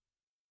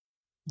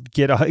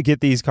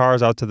get these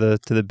cars out to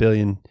the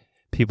billion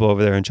people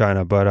over there in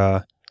China.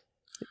 But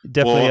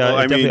definitely,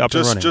 definitely up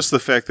and running. Just the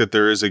fact that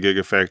there is a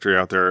gigafactory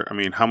out there. I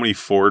mean, how many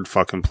Ford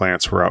fucking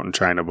plants were out in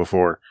China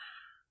before?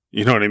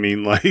 You know what I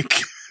mean?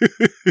 Like,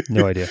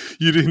 no idea.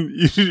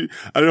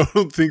 I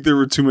don't think there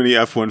were too many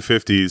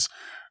F-150s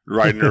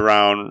riding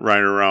around,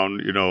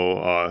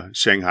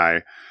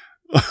 Shanghai.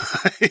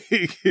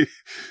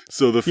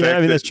 So the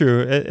fact, that's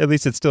true. At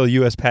least it's still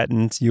U.S.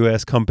 patents,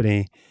 U.S.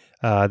 company.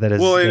 That is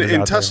well,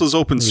 and Tesla's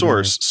open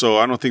source, so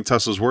I don't think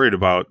Tesla's worried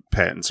about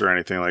patents or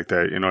anything like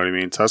that. You know what I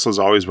mean? Tesla's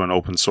always been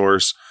open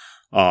source,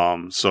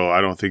 so I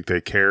don't think they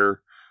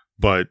care.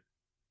 But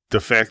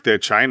the fact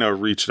that China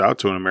reached out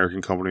to an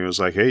American company and was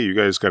like, "Hey, you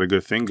guys got a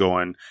good thing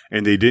going,"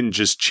 and they didn't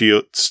just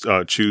choose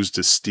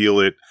to steal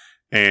it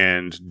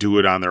and do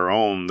it on their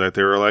own, that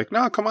they were like,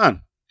 "No, come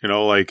on,"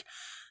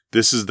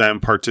 this is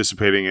them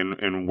participating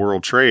in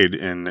world trade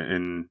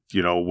and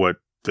what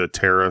the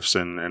tariffs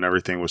and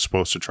everything was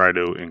supposed to try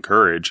to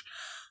encourage.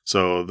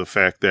 So the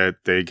fact that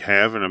they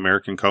have an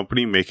American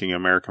company making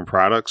American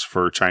products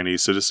for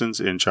Chinese citizens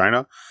in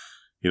China,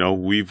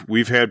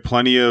 we've had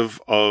plenty of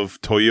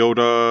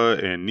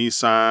Toyota and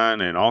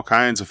Nissan and all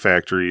kinds of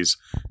factories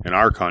in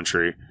our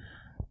country.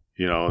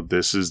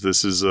 This is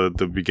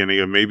the beginning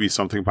of maybe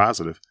something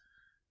positive.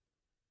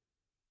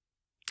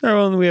 All right,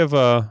 well, and we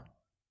have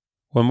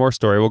one more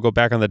story. We'll go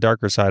back on the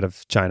darker side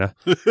of China.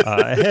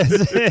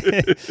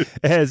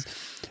 There's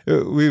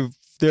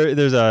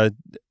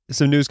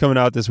some news coming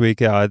out this week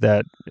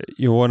that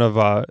one of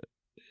a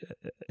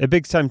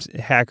big time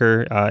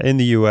hacker in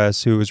the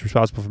U.S. who was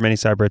responsible for many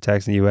cyber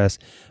attacks in the U.S.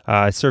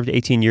 Served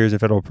 18 years in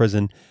federal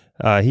prison.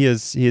 He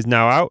is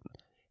now out,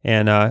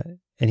 and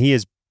he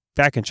is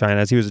back in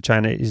China, as he was a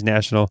Chinese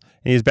national,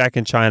 and he is back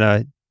in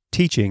China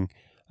teaching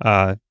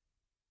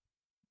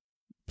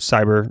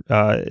cyber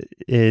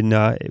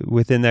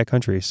within that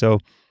country. So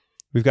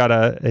we've got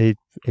a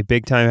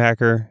big time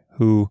hacker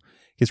who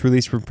gets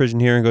released from prison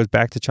here and goes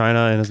back to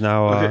China and is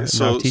now okay.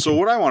 now teaching. So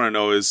what I want to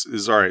know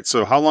is all right.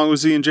 So how long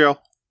was he in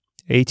jail?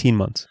 18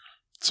 months.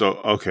 So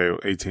okay,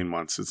 18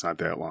 months. It's not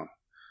that long.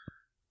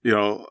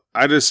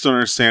 I just don't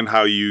understand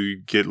how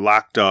you get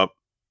locked up.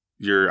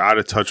 You're out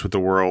of touch with the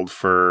world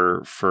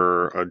for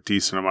a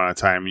decent amount of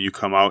time, and you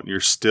come out and you're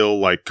still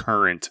like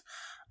current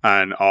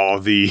on all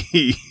the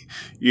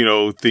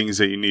things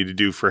that you need to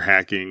do for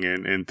hacking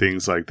and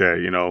things like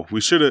that.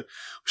 We should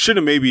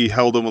have maybe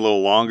held him a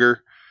little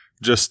longer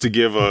just to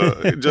give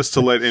just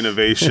to let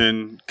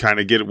innovation kind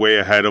of get way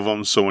ahead of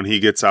him, so when he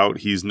gets out,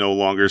 he's no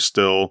longer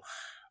still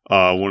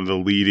one of the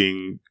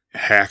leading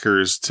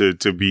hackers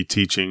to be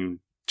teaching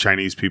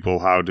Chinese people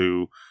how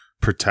to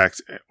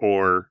protect,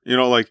 or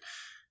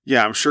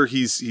yeah, I'm sure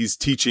he's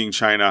teaching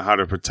China how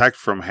to protect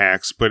from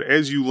hacks, but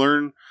as you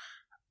learn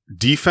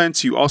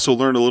defense, you also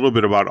learn a little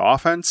bit about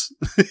offense.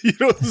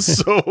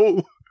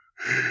 So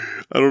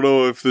I don't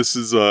know if this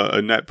is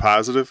a net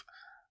positive.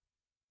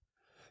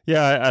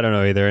 Yeah, I don't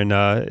know either, and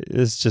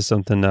it's just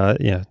something a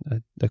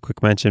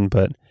quick mention,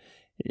 but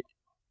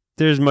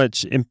there's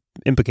much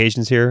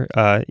implications here.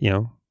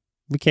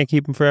 We can't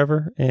keep him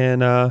forever,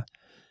 and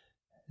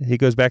he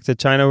goes back to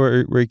China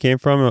where he came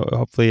from.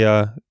 Hopefully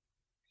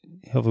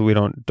we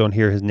don't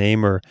hear his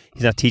name, or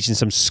he's not teaching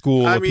some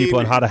school of people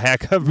on how to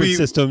hack government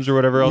systems or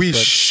whatever else. We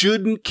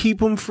shouldn't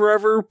keep him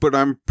forever, but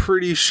I'm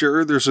pretty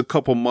sure there's a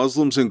couple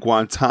Muslims in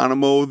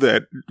Guantanamo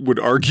that would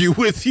argue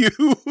with you.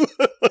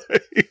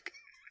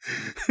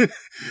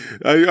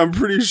 I'm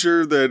pretty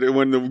sure that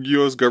when the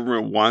U.S.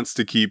 government wants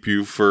to keep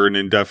you for an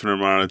indefinite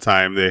amount of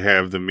time, they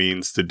have the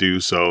means to do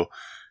so.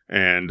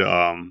 And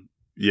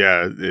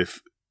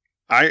if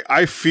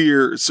I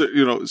fear,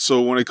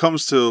 so when it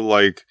comes to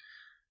like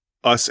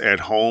us at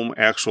home,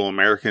 actual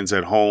Americans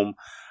at home,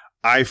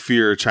 I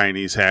fear a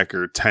Chinese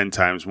hacker 10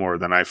 times more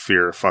than I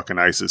fear a fucking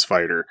ISIS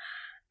fighter.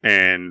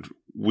 And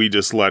we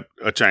just let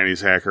a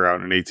Chinese hacker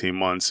out in 18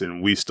 months,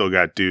 and we still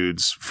got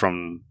dudes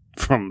from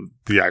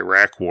the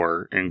Iraq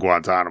war in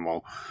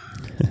Guantanamo.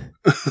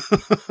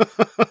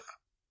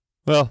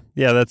 Well,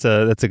 yeah, that's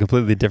a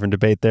completely different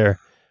debate there.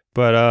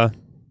 But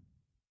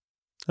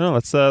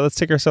let's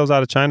take ourselves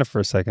out of China for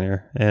a second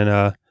here,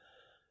 and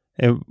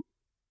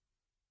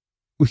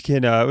we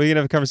can have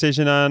a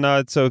conversation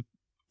on. So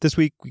this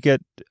week we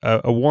get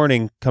a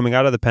warning coming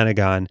out of the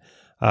Pentagon,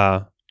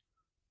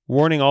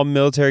 warning all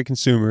military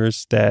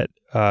consumers that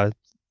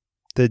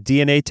the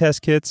DNA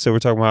test kits. So we're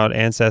talking about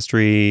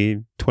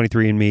Ancestry,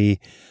 23andMe,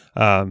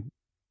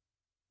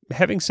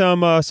 having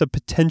some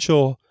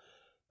potential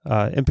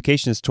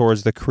implications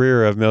towards the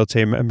career of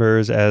military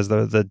members, as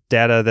the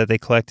data that they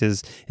collect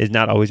is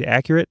not always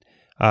accurate.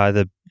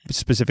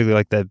 Specifically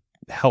like the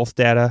health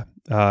data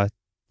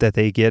that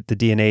they get, the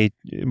DNA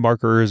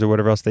markers or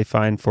whatever else they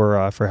find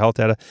for health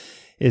data,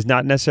 is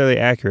not necessarily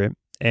accurate,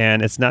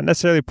 and it's not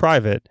necessarily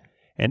private.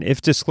 And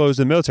if disclosed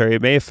in the military,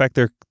 it may affect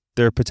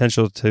their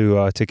potential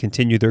to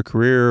continue their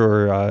career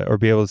or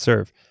be able to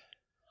serve.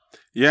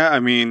 Yeah, I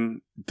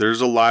mean,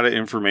 there's a lot of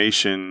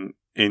information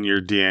in your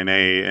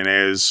DNA, and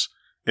as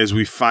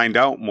we find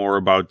out more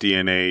about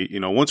DNA,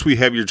 once we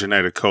have your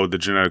genetic code, the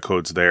genetic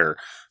code's there.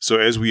 So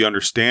as we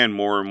understand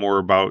more and more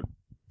about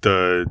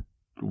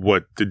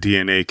what the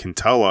DNA can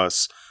tell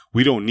us,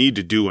 we don't need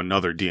to do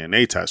another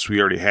DNA test.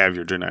 We already have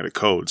your genetic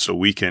code, so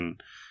we can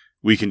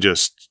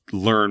just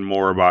learn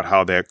more about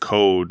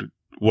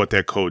what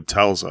that code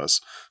tells us.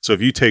 So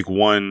if you take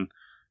one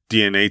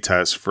DNA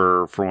test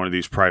for one of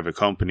these private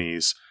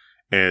companies,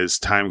 as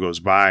time goes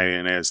by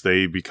and as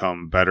they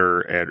become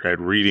better at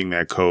reading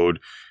that code,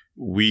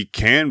 we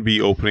can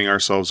be opening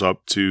ourselves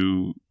up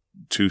to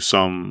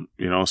some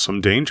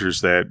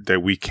dangers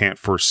that we can't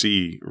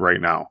foresee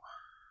right now.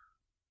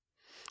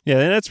 Yeah,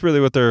 and that's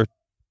really what they're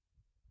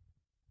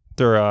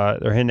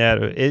hinting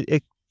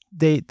at.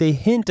 They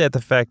hint at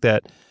the fact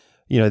that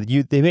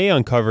they may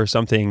uncover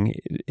something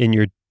in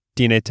your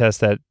DNA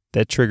test that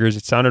triggers.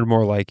 It sounded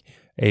more like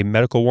a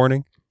medical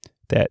warning,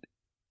 that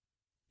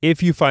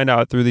if you find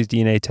out through these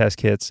DNA test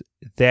kits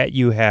that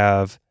you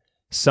have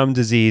some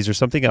disease or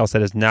something else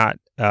that is not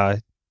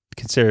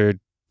considered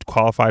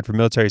qualified for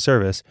military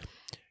service,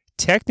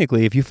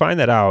 technically, if you find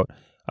that out,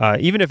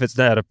 even if it's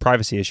not a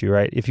privacy issue,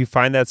 right? If you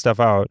find that stuff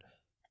out,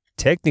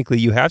 technically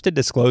you have to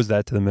disclose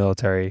that to the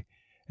military.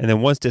 And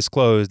then once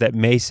disclosed, that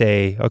may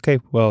say, okay,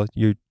 well,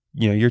 you're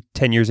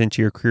 10 years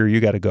into your career,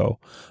 you got to go.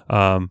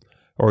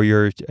 Or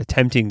you're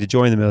attempting to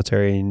join the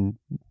military and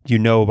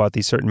about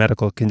these certain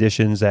medical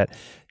conditions that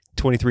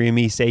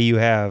 23andMe say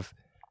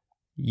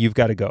you've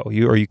got to go,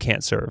 or you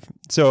can't serve.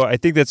 So I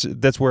think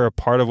that's where a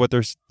part of what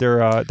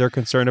they're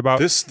concerned about.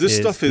 This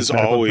stuff is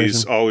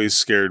always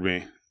scared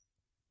me.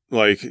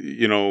 Like,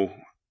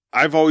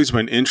 I've always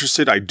been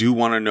interested. I do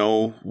want to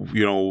know,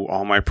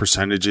 all my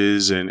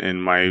percentages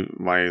and my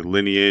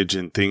lineage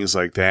and things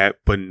like that,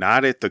 but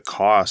not at the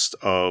cost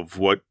of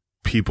what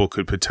people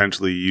could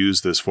potentially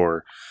use this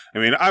for. I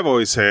mean, I've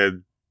always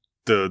had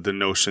the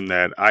notion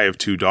that I have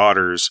 2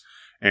 daughters,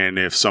 and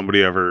if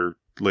somebody ever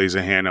lays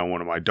a hand on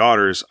one of my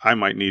daughters, I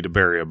might need to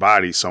bury a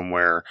body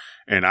somewhere,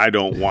 and I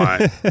don't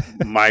want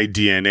my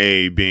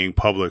DNA being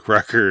public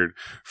record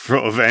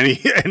of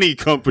any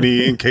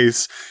company in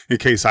case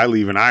I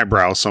leave an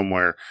eyebrow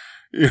somewhere.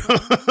 You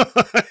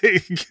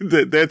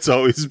know, that's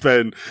always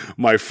been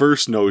my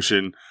first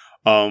notion.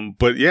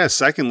 But yeah,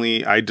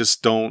 secondly, I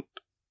don't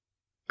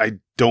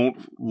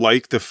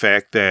like the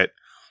fact that,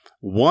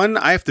 one,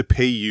 I have to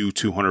pay you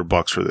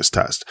 $200 for this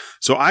test.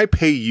 So I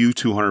pay you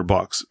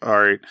 $200. All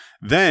right.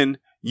 Then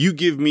you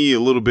give me a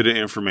little bit of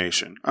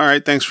information. All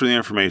right. Thanks for the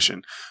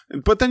information.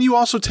 But then you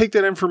also take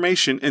that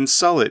information and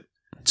sell it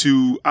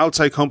to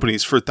outside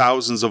companies for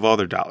thousands of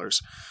other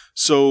dollars.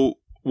 So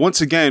once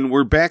again,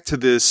 we're back to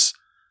this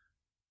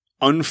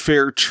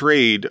unfair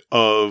trade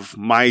of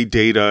my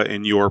data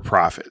and your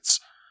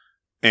profits.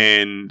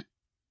 And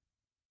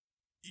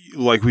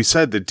like we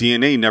said, the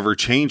DNA never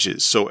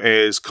changes. So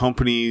as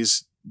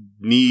companies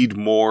need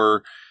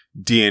more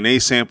DNA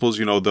samples,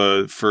 you know,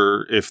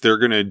 if they're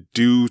going to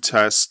do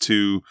tests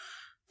to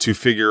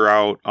figure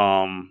out,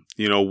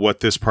 you know,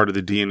 what this part of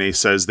the DNA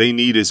says, they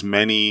need as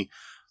many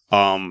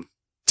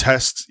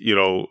tests, you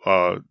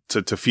know,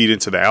 to feed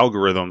into the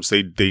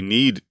algorithms. They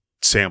need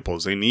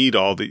samples. They need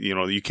all the, you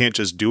know, you can't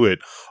just do it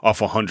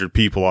off 100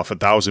 people, off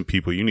 1,000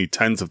 people. You need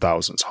tens of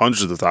thousands,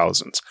 hundreds of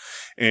thousands.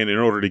 And in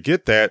order to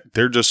get that,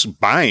 they're just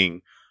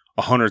buying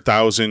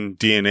 100,000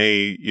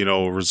 DNA, you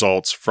know,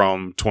 results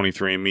from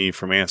 23andMe,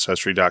 from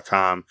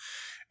Ancestry.com.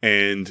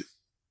 And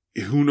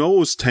who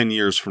knows 10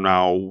 years from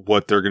now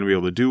what they're going to be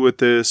able to do with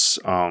this,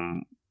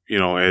 you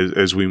know,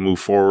 as we move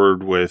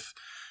forward with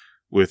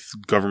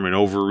government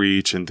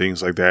overreach and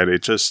things like that.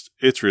 It's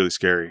really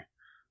scary.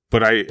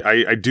 But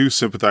I do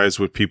sympathize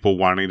with people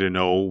wanting to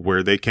know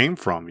where they came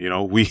from. You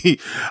know,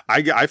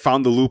 I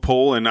found the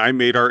loophole, and I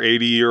made our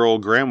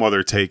 80-year-old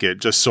grandmother take it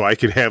just so I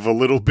could have a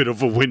little bit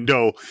of a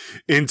window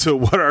into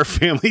what our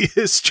family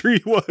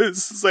history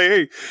was.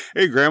 Say,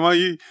 hey, grandma,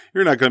 you're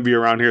not going to be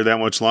around here that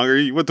much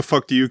longer. What the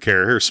fuck do you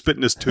care? Here, spit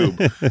in this tube.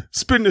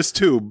 Spit in this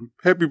tube.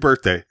 Happy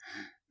birthday.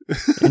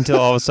 Until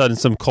all of a sudden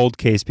some cold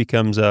case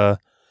becomes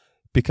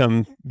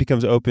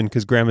becomes open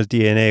because grandma's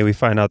DNA, we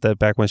find out that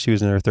back when she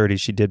was in her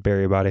 30s, she did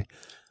bury a body.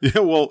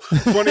 Yeah, well,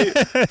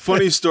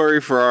 funny story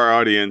for our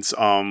audience.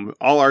 All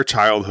our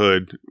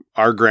childhood,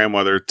 our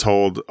grandmother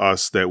told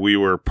us that we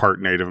were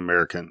part Native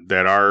American,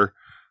 that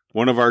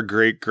one of our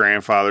great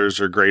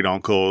grandfathers or great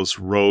uncles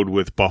rode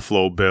with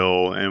Buffalo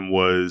Bill and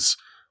was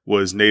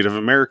Native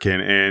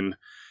American. And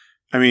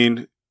I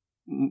mean,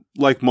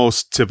 like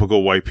most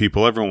typical white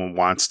people, everyone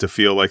wants to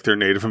feel like they're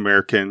Native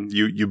American.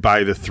 You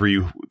buy the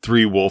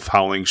three wolf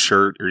howling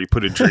shirt, or you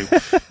put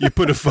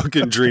a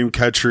fucking dream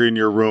catcher in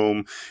your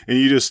room, and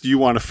you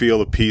want to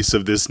feel a piece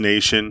of this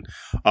nation.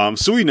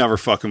 So we never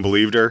fucking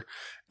believed her.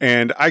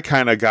 And I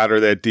kind of got her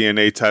that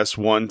DNA test,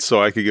 one,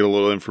 so I could get a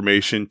little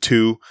information,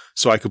 two,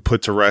 so I could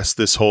put to rest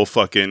this whole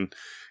fucking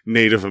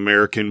Native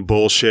American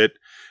bullshit.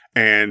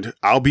 And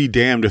I'll be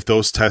damned if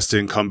those tests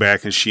didn't come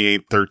back and she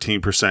ain't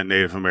 13%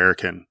 Native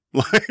American.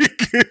 Yeah,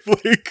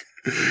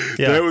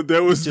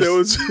 that was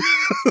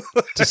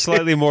just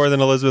slightly more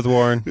than Elizabeth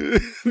Warren.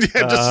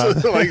 Yeah,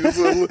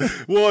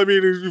 well, I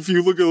mean, if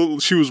you look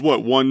at, she was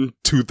what,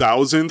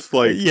 1/2000th,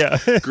 like, yeah,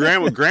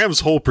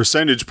 Graham's whole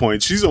percentage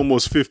point, she's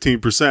almost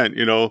 15%.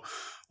 You know,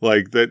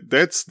 like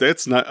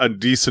that's not a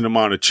decent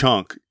amount of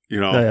chunk. You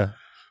know. Oh, yeah.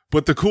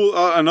 But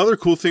the another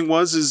cool thing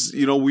is,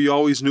 you know, we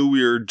always knew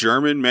we were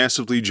German,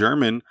 massively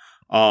German.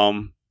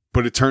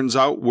 But it turns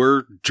out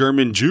we're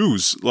German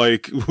Jews.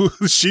 Like,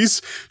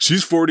 she's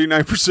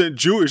 49%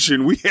 Jewish,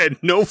 and we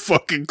had no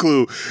fucking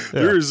clue.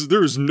 Yeah.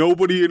 There's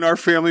nobody in our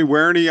family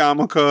wearing a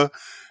yarmulke.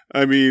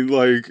 I mean,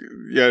 like,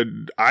 yeah,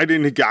 I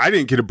didn't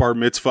get a bar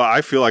mitzvah.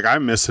 I feel like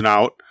I'm missing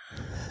out.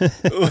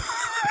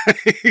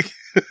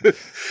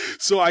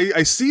 So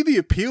I see the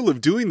appeal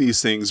of doing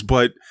these things,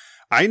 but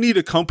I need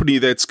a company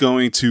that's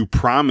going to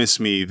promise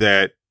me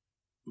that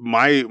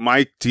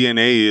my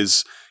DNA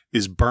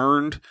is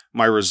burned,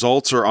 my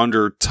results are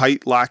under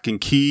tight lock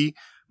and key,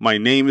 my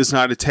name is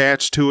not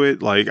attached to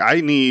it. Like, I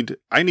need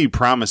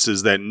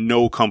promises that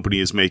no company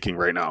is making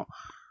right now.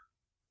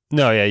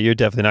 No, yeah, you're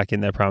definitely not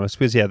getting that promise,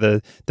 because yeah,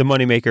 the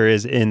moneymaker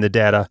is in the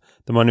data.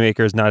 The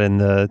moneymaker is not in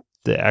the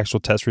actual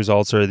test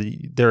results or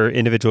their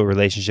individual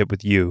relationship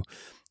with you.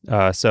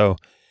 So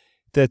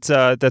that's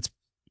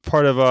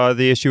part of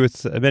the issue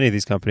with many of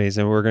these companies,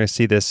 and we're going to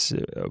see this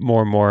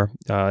more and more.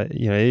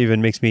 You know, it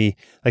even makes me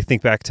like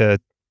think back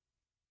to,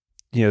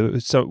 you know,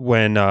 so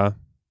when what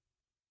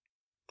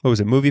was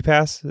it,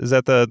 MoviePass? Is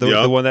that the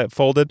Yep. the one that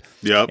folded?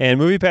 Yep.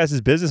 And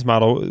MoviePass's business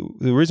model,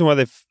 the reason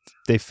why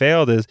they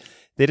failed is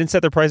they didn't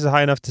set their prices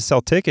high enough to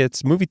sell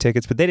movie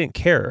tickets, but they didn't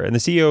care. And the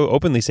CEO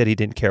openly said he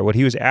didn't care. What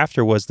he was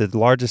after was the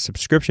largest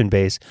subscription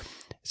base,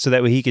 so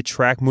that way he could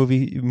track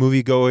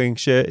movie going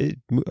shit,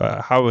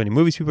 how many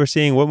movies people are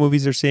seeing, what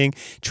movies they're seeing,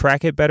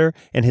 track it better.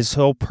 And his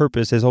whole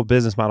purpose, his whole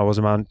business model was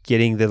around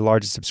getting the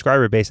largest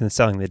subscriber base and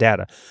selling the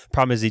data.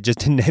 Problem is, he just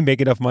didn't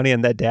make enough money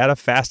on that data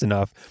fast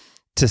enough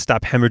to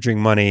stop hemorrhaging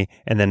money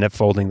and then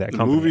folding that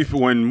company.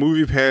 When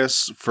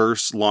MoviePass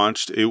first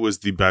launched, it was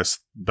the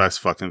best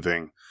fucking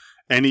thing.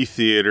 Any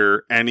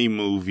theater, any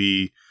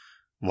movie,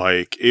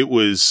 like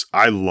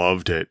I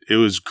loved it. It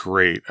was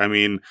great. I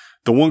mean,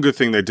 the one good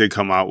thing that did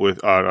come out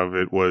of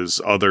it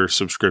was other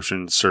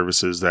subscription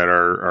services that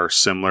are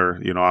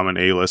similar. You know, I'm an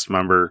A-list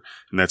member,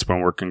 and that's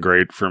been working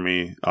great for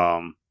me.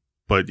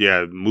 But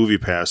yeah,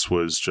 MoviePass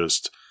was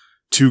just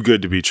too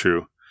good to be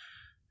true.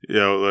 You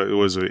know, it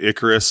was an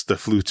Icarus that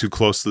flew too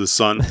close to the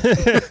sun.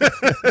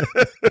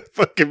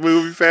 Fucking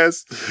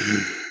MoviePass.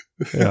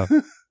 Yeah.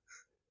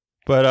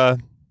 But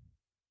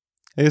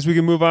I guess we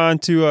can move on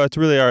to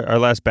really our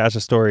last batch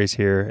of stories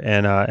here,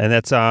 and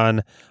that's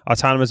on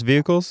autonomous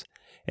vehicles.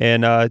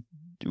 And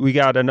we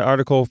got an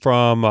article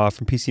from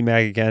PC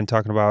Mag again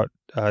talking about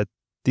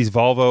these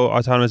Volvo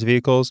autonomous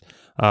vehicles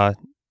are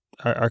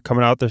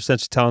coming out. They're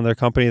essentially telling their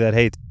company that,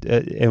 hey,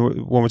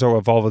 and when we're talking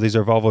about Volvo, these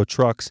are Volvo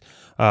trucks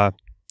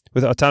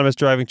with autonomous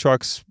driving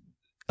trucks,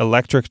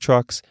 electric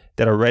trucks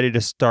that are ready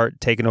to start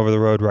taking over the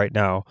road right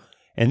now.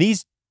 And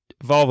these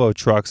Volvo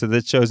trucks that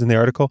it shows in the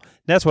article,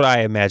 that's what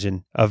I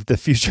imagine of the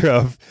future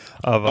of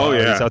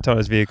these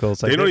autonomous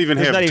vehicles. Like, they don't even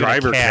have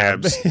driver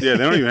cabs. Yeah,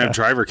 they don't even have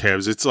driver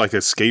cabs. It's like a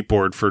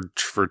skateboard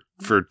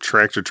for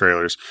tractor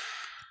trailers.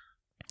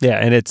 Yeah,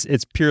 and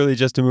it's purely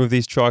just to move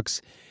these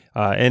trucks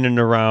in and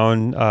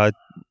around.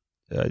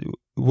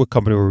 What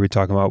company were we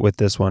talking about with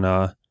this one?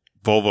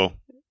 Volvo.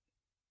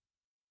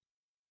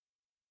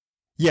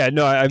 Yeah,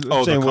 no, I'm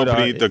saying the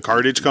company, the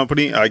cartage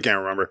company. I can't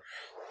remember.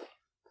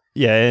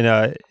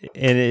 Yeah,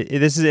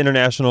 this is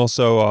international,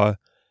 so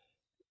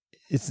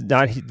it's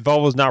not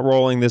Volvo's not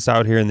rolling this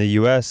out here in the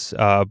U.S.,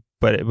 but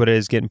it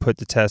is getting put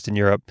to test in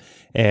Europe,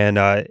 and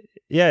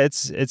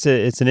it's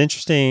an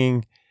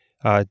interesting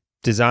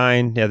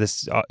design. Yeah,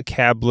 this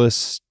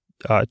cabless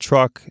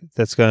truck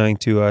that's going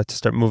to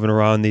start moving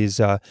around these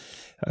the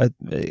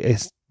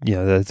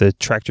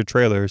tractor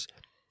trailers,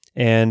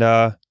 and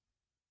I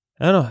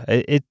don't know,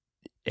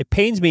 it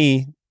pains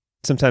me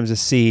sometimes to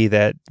see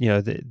that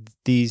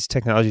these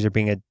technologies are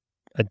being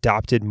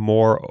adopted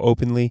more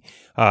openly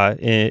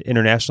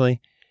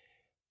internationally.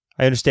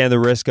 I understand the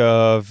risk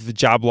of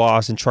job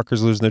loss and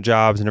truckers losing their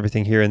jobs and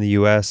everything here in the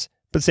U.S.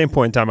 But at the same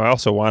point in time, I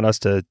also want us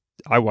to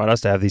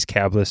have these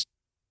cabless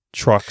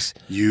trucks.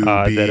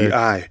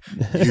 UBI.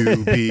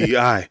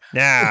 UBI.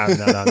 Nah, I'm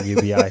not on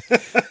UBI.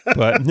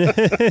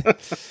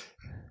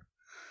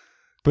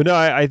 But no,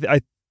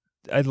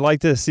 I'd like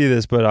to see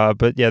this,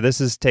 but yeah,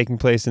 this is taking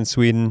place in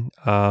Sweden,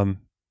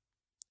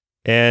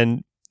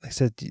 and like I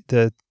said,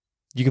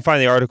 you can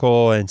find the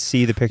article and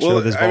see the picture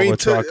of this Volvo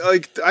truck.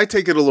 I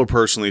take it a little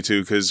personally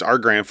too, because our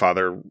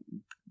grandfather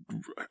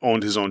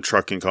owned his own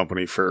trucking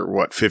company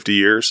for 50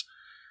 years.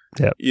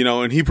 Yeah,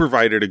 and he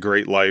provided a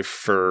great life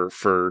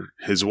for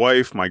his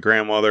wife, my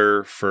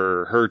grandmother,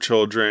 for her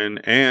children,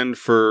 and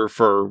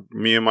for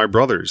me and my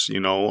brothers.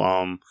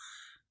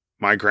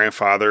 My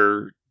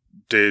grandfather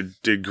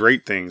did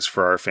great things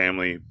for our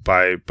family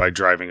by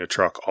driving a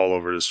truck all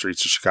over the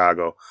streets of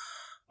Chicago.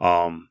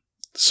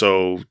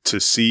 So to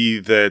see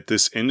that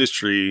this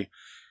industry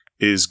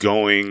is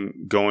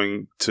going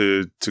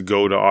to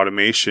go to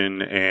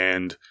automation,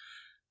 and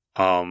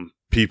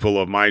people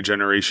of my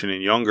generation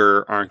and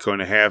younger aren't going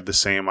to have the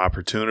same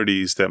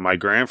opportunities that my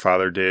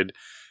grandfather did.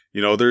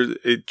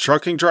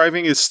 Trucking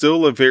driving is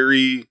still a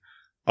very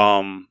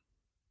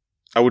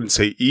I wouldn't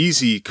say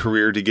easy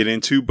career to get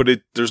into, but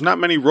there's not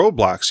many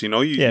roadblocks.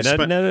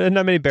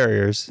 Not many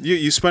barriers.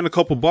 You spend a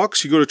couple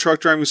bucks, you go to truck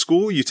driving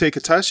school, you take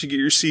a test, you get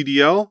your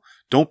CDL.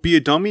 Don't be a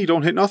dummy,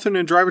 don't hit nothing,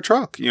 and drive a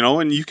truck.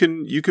 And you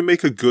can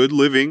make a good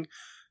living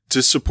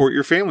to support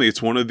your family.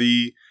 It's one of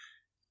the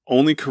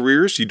only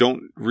careers you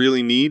don't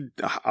really need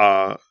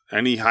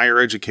any higher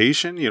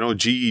education.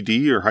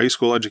 GED or high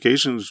school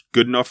education is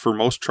good enough for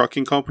most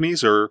trucking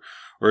companies, or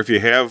if you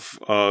have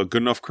good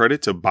enough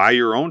credit to buy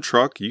your own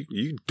truck,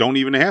 you don't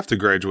even have to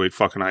graduate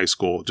fucking high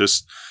school.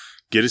 Just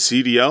get a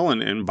CDL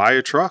and buy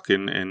a truck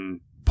and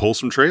pull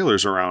some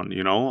trailers around,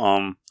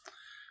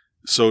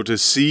 So to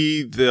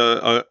see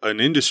an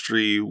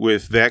industry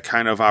with that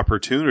kind of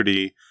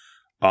opportunity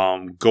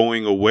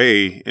going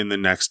away in the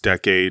next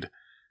decade,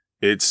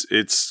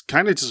 it's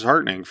kind of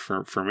disheartening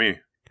for me.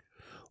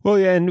 Well,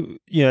 yeah, and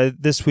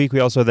this week we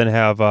also then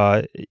have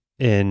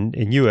in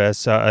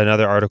U.S.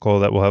 Another article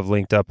that we'll have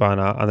linked up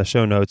on the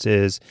show notes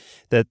is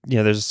that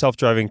there's a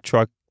self-driving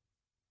truck.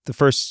 The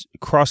first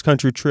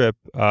cross-country trip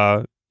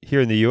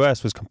here in the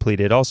U.S. was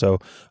completed. Also,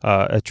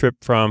 a trip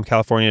from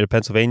California to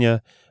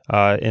Pennsylvania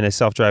in a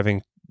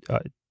self-driving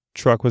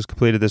truck was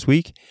completed this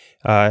week.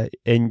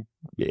 And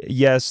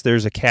yes,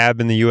 there's a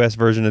cab in the U.S.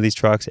 version of these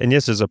trucks, and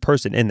yes, there's a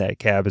person in that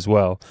cab as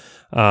well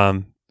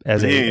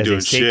as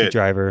a safety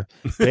driver.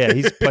 But yeah,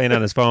 he's playing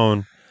on his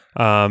phone.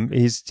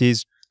 He's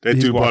that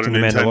dude bought a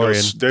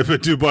Mandalorian.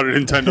 That dude bought a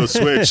Nintendo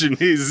Switch, and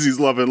he's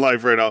loving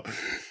life right now.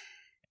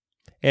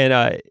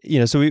 And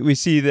so we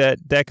see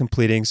that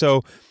completing.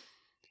 So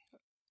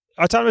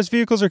autonomous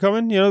vehicles are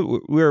coming.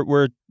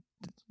 We're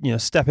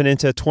stepping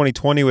into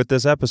 2020 with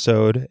this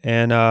episode,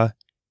 and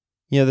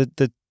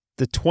the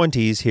the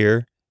 20s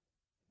here,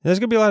 there's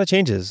going to be a lot of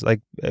changes.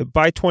 Like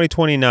by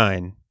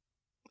 2029,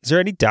 is there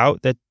any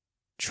doubt that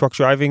truck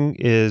driving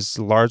is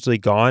largely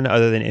gone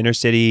other than inner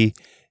city,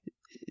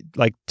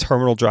 like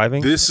terminal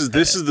driving? This is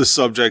the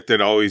subject that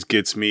always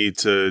gets me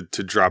to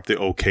drop the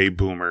okay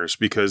boomers,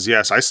 because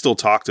yes, I still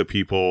talk to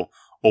people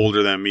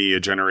older than me, a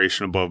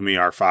generation above me,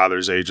 our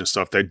father's age and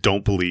stuff, that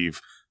don't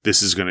believe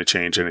this is going to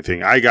change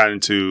anything. I got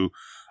into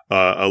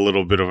a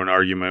little bit of an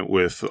argument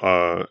with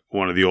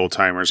one of the old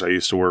timers I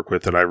used to work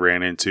with that I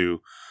ran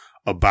into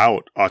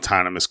about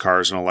autonomous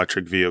cars and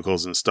electric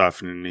vehicles and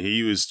stuff, and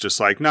he was just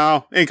like,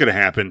 "No, ain't gonna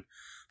happen.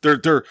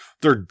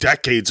 They're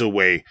decades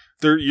away.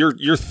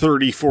 You're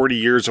 30, 40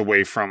 years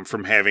away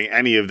from having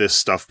any of this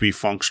stuff be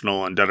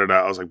functional and da da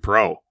da." I was like,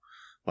 "Bro,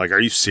 like, are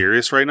you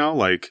serious right now?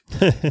 Like,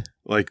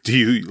 like, do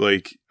you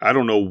like? I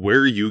don't know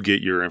where you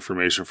get your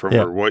information from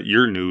or what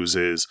your news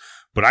is,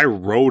 but I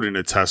rode in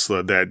a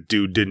Tesla that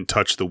dude didn't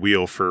touch the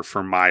wheel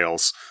for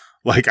miles."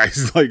 Like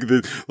like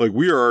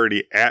we are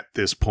already at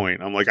this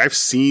point. I'm like, I've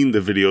seen the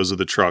videos of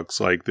the trucks.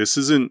 Like, this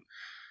isn't,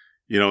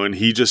 and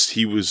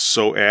he was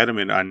so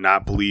adamant on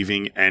not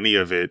believing any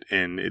of it,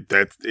 and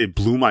it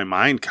blew my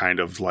mind. Kind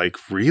of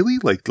like, really,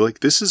 like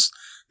this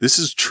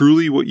is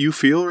truly what you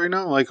feel right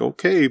now. Like,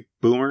 okay,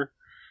 boomer.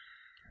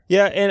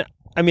 Yeah, and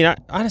I mean,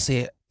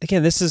 honestly,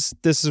 again, this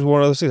is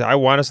one of those things. I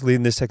want us to lead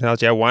in this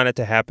technology. I want it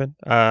to happen.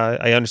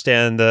 I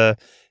understand the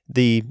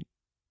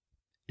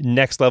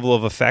next level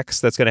of effects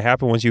that's going to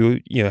happen once you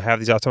have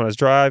these autonomous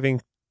driving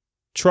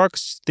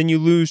trucks. Then you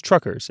lose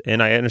truckers,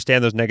 and I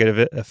understand those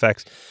negative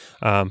effects.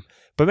 But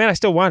man, I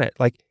still want it.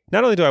 Like,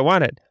 not only do I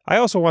want it, I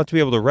also want to be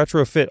able to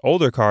retrofit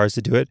older cars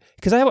to do it,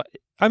 because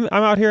I'm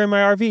out here in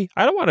my RV.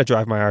 I don't want to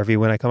drive my RV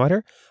when I come out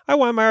here. I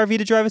want my RV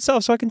to drive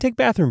itself so I can take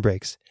bathroom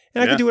breaks.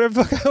 And I can do whatever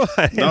the fuck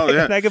I want.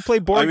 And I can play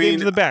board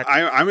games in the back.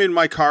 I'm in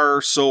my car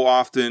so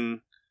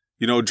often,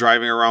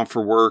 driving around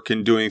for work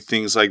and doing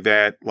things like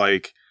that.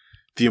 Like,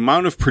 the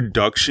amount of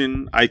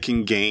production I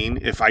can gain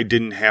if I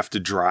didn't have to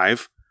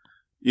drive,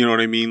 you know what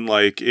I mean?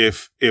 Like,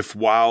 if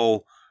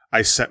while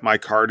I set my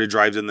car to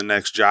drive to the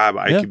next job,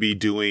 I could be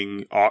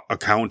doing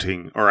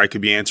accounting, or I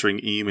could be answering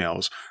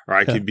emails, or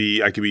I could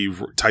be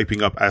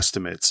typing up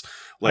estimates.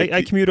 Like,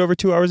 I commute over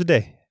 2 hours a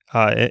day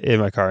in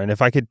my car, and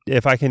if I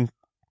can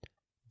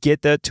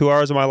get that 2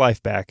 hours of my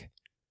life back,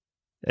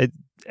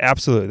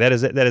 absolutely, that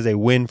is a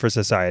win for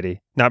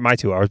society. Not my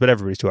 2 hours, but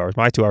everybody's 2 hours.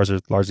 My 2 hours are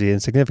largely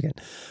insignificant.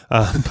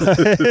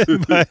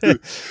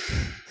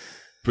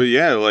 But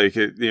yeah, like,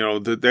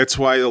 that's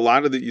why a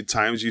lot of the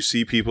times you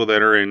see people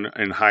that are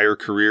in higher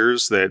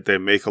careers that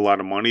make a lot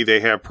of money, they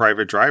have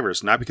private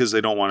drivers, not because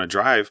they don't want to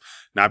drive,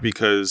 not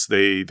because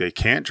they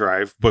can't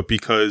drive, but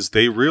because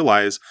they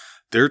realize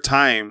their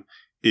time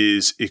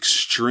is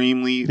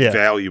extremely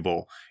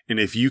valuable. And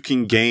if you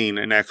can gain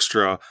an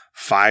extra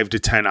 5 to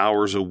 10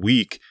 hours a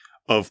week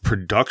of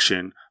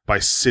production by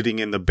sitting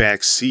in the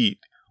back seat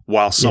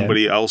while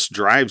somebody else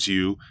drives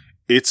you,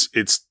 it's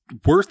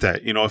worth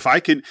that. If I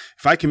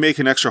can make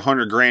an extra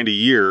 $100,000 a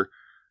year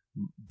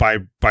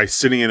by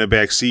sitting in the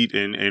back seat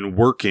and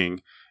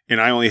working,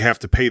 and I only have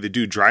to pay the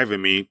dude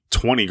driving me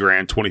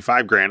 $20,000,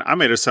 $25,000,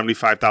 I'm at a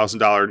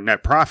 $75,000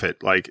 net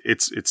profit. Like,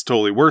 it's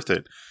totally worth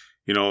it.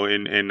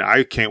 And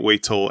I can't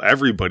wait till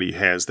everybody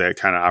has that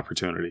kind of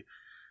opportunity.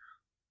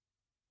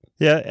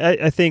 Yeah,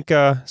 I think,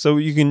 so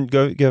you can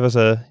go give us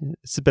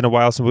it's been a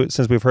while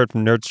since we've heard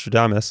from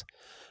Nerdstradamus.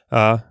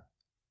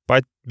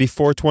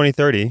 Before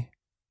 2030,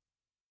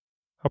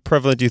 how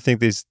prevalent do you think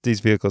these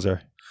vehicles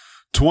are?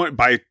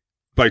 By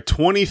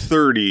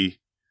 2030,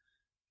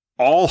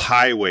 all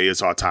highway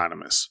is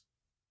autonomous.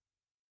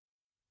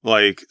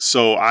 Like,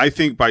 so I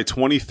think by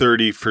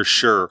 2030, for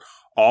sure,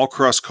 all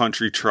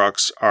cross-country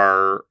trucks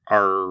are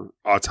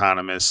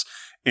autonomous.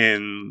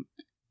 And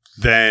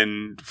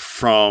then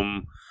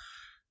from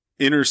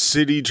inner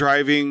city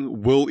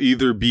driving, will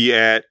either be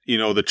at,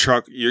 the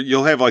truck,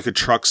 you'll have like a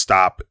truck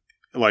stop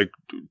like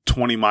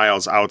 20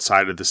 miles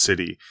outside of the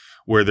city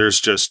where there's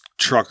just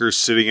truckers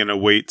sitting in a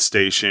wait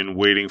station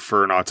waiting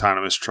for an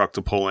autonomous truck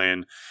to pull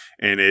in.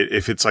 And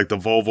if it's like the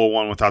Volvo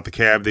one without the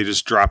cab, they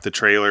just drop the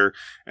trailer,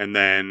 and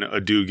then a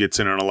dude gets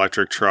in an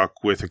electric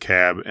truck with a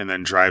cab and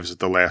then drives it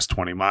the last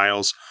 20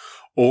 miles.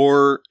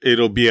 Or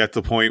it'll be at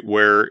the point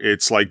where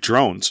it's like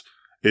drones.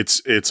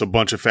 It's a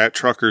bunch of fat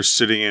truckers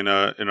sitting in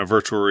a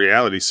virtual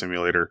reality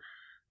simulator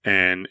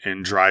and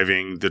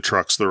driving the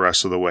trucks the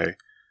rest of the way.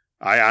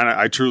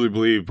 I truly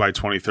believe by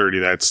 2030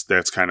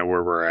 that's kind of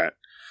where we're at.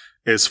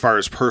 As far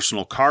as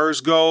personal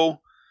cars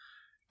go,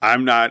 I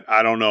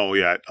don't know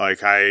yet.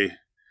 Like,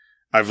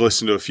 I've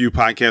listened to a few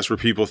podcasts where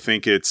people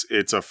think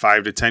it's a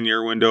 5 to 10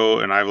 year window,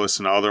 and I've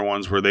listened to other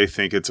ones where they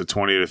think it's a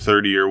 20 to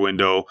 30 year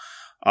window.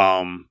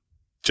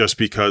 Just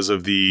because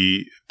of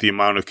the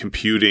amount of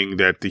computing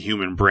that the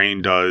human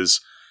brain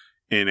does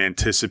in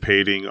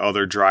anticipating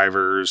other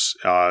drivers.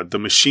 The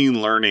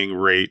machine learning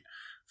rate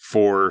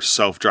for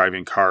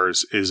self-driving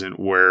cars isn't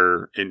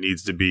where it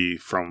needs to be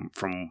from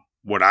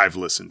what I've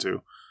listened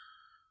to.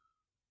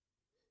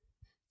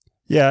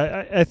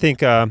 Yeah, I think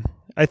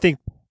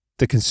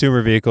the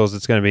consumer vehicles,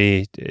 it's going to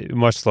be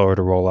much slower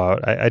to roll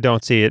out. I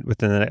don't see it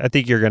I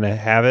think you're going to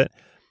have it.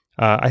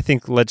 I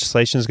think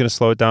legislation is going to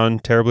slow it down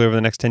terribly over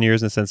the next 10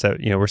 years in the sense that,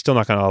 we're still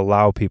not going to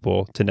allow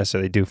people to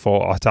necessarily do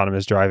full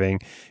autonomous driving.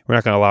 We're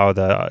not going to allow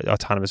the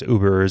autonomous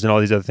Ubers and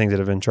all these other things that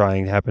have been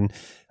trying to happen.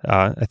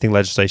 I think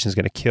legislation is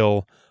going to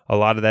kill a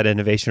lot of that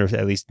innovation, or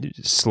at least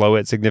slow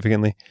it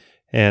significantly.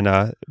 And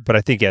but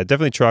I think,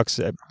 definitely trucks.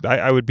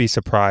 I would be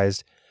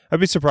surprised. I'd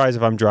be surprised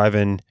if I'm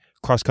driving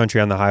cross country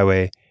on the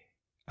highway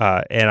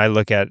and I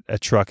look at a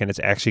truck and it's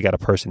actually got a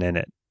person in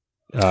it.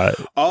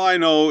 All I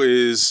know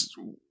is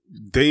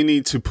they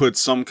need to put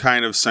some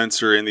kind of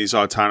sensor in these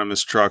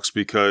autonomous trucks,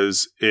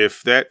 because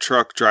if that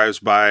truck drives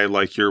by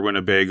like your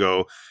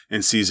Winnebago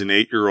and sees an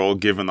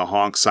 8-year-old giving the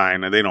honk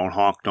sign and they don't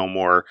honk no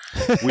more,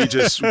 we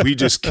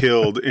just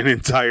killed an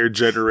entire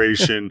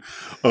generation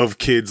of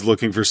kids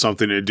looking for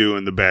something to do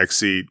in the back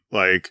seat.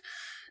 Like,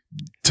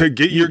 to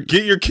get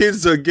your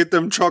kids to get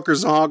them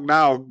truckers honk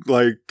now,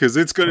 like, because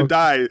it's gonna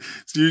die.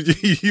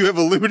 You have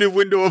a limited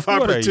window of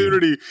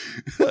opportunity.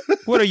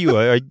 What are you?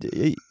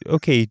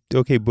 Okay,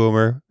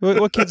 boomer.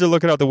 What kids are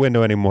looking out the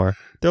window anymore?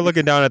 They're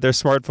looking down at their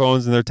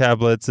smartphones and their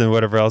tablets and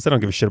whatever else. They don't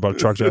give a shit about a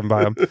truck driving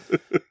by them.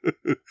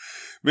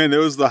 Man, that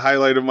was the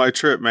highlight of my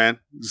trip, man.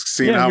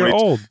 See how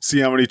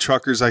many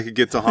truckers I could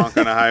get to honk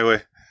on a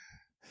highway.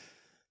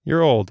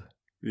 You're old.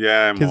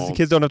 Yeah, I'm old.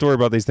 Kids don't have to worry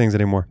about these things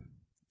anymore.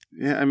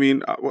 Yeah, I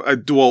mean, I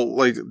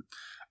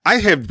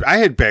had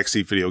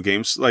backseat video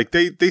games. Like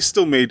they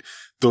still made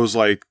those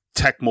like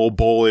Tecmo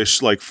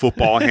Bowl-ish like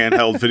football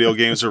handheld video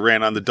games that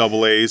ran on the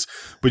AA's,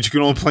 but you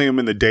can only play them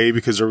in the day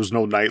because there was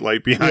no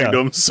nightlight behind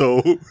them.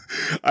 So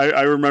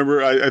I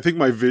remember, I think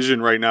my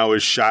vision right now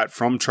is shot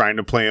from trying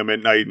to play them at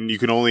night, and you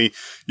can only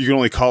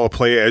call a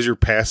play as you're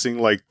passing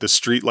like the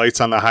street lights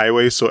on the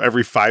highway. So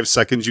every 5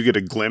 seconds you get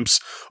a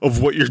glimpse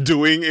of what you're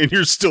doing, and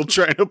you're still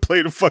trying to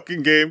play the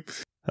fucking game.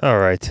 All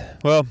right.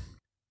 Well,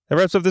 that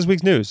wraps up this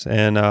week's news.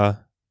 And I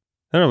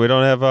don't know, we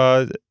don't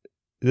have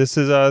this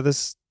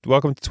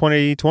welcome to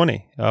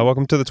 2020.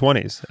 Welcome to the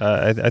 20s.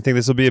 I think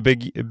this will be a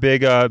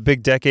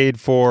big decade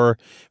for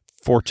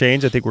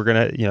change. I think we're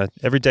gonna,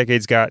 every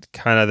decade's got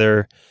kind of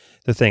their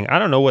thing. I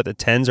don't know what the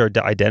 10s are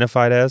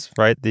identified as,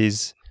 right?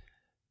 These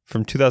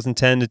from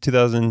 2010 to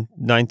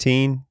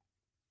 2019.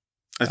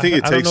 I think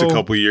it takes a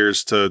couple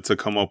years to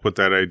come up with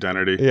that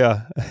identity.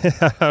 Yeah.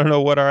 I don't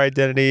know what our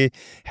identity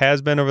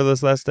has been over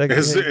this last decade.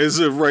 As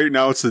of right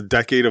now, it's a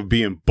decade of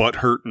being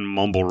butthurt and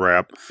mumble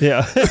rap.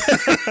 Yeah.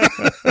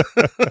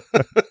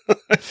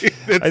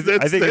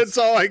 That's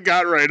all I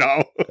got right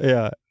now.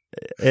 Yeah.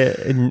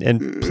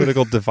 And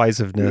political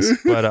divisiveness.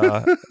 But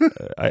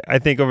I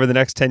think over the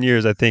next 10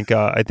 years, I think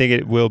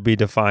it will be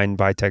defined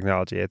by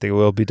technology. I think it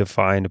will be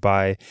defined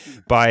by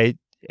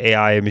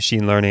AI,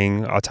 machine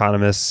learning,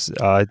 autonomous.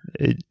 I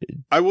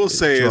will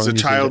say, as a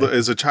child of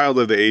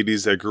the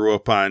 80s that grew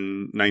up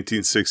on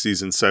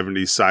 1960s and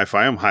 70s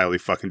sci-fi, I'm highly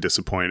fucking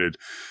disappointed.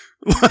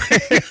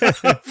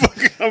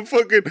 I'm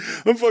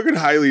fucking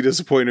highly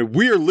disappointed.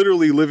 We are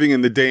literally living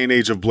in the day and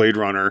age of Blade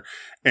Runner,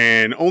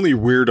 and only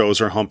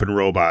weirdos are humping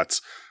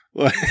robots.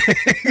 Like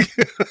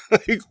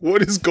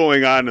what is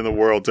going on in the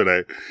world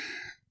today?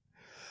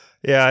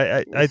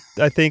 Yeah,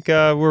 I think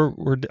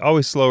we're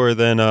always slower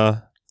than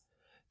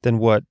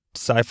what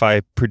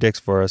sci-fi predicts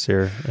for us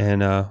here,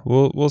 and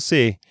we'll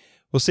see.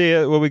 We'll see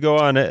when we go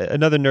on.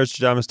 Another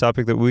Nerdstradamus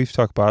topic that we've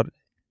talked about.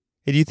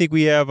 Hey, do you think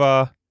we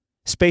have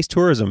space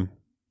tourism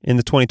in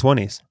the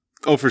 2020s?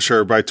 Oh, for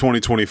sure. By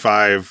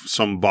 2025,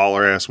 some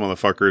baller ass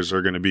motherfuckers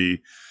are going to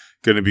be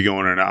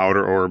going in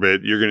outer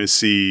orbit. You're going to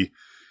see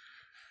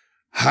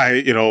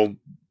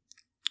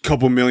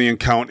couple million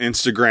count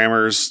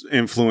Instagrammers,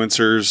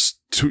 influencers,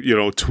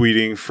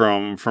 tweeting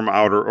from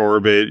outer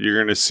orbit. You're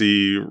going to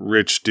see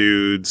rich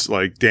dudes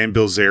like Dan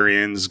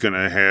Bilzerian's going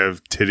to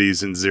have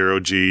titties in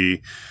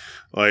 0G.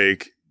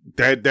 Like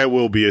that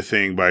will be a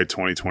thing by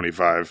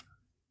 2025.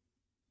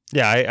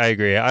 Yeah, I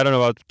agree. I don't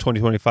know about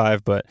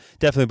 2025, but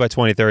definitely by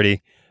 2030,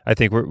 I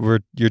think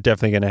you're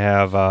definitely going to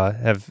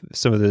have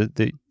some of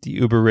the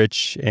uber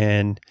rich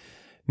and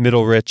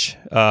middle rich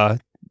that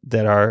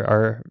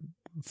are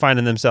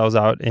finding themselves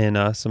out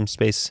in some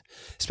space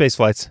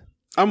flights.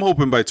 I'm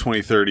hoping by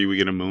 2030 we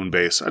get a moon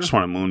base. I just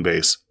want a moon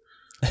base.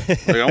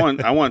 Like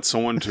I want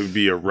someone to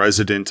be a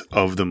resident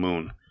of the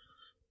moon.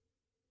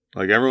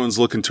 Like everyone's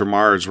looking to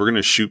Mars. We're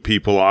gonna shoot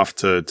people off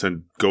to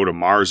go to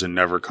Mars and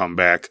never come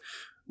back.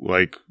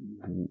 Like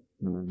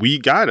we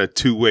got a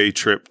 2-way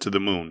trip to the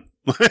moon.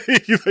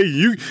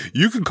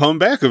 You can come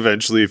back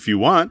eventually if you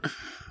want.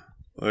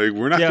 Like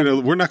we're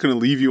not gonna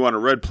leave you on a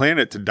red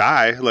planet to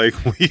die. Like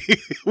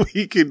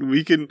we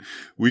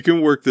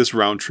can work this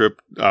round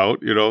trip out.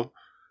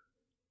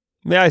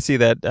 Yeah, I see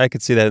that. I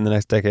could see that in the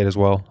next decade as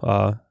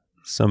well.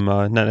 Some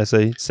not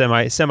necessarily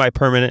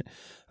semi-permanent.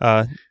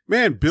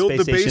 Man, build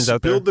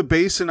the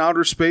base in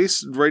outer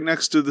space right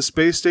next to the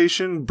space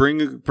station.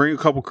 Bring a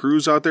couple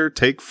crews out there.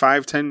 Take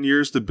 5-10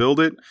 years to build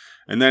it,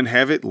 and then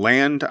have it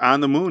land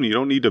on the moon. You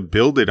don't need to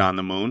build it on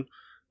the moon.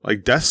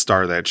 Like Death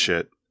Star that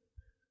shit.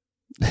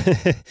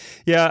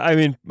 Yeah, I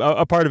mean,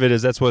 a part of it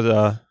is that's what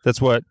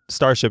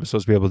Starship is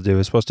supposed to be able to do.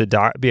 It's supposed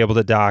to be able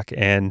to dock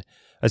and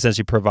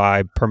essentially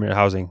provide permanent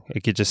housing.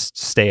 It could just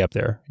stay up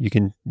there.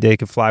 They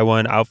could fly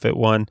one, outfit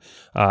one,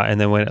 and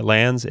then when it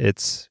lands, it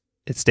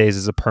stays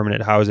as a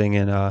permanent housing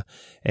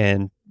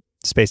and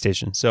space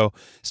station. So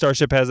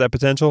Starship has that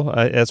potential.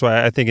 That's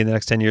why I think in the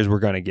next 10 years we're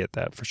going to get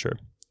that for sure.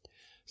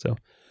 So,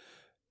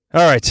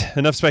 all right,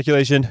 enough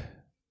speculation.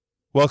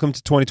 Welcome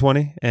to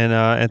 2020,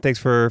 and thanks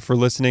for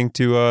listening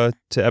to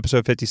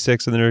episode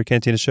 56 of the Nerd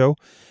Cantina Show.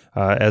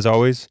 As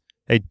always,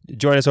 hey,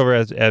 join us over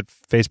at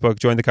Facebook.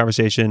 Join the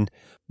conversation.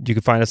 You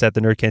can find us at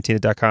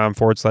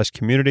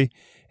thenerdcantina.com/community,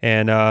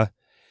 and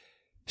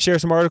share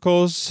some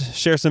articles,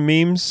 share some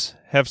memes,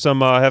 have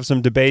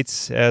some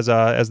debates as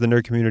the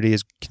nerd community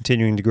is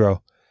continuing to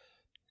grow.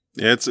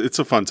 Yeah, it's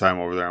a fun time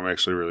over there. I'm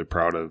actually really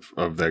proud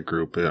of that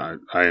group.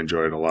 I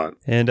enjoy it a lot.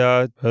 And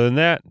other than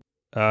that,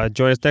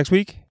 join us next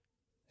week.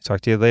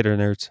 Talk to you later,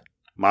 nerds.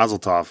 Mazel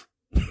tov.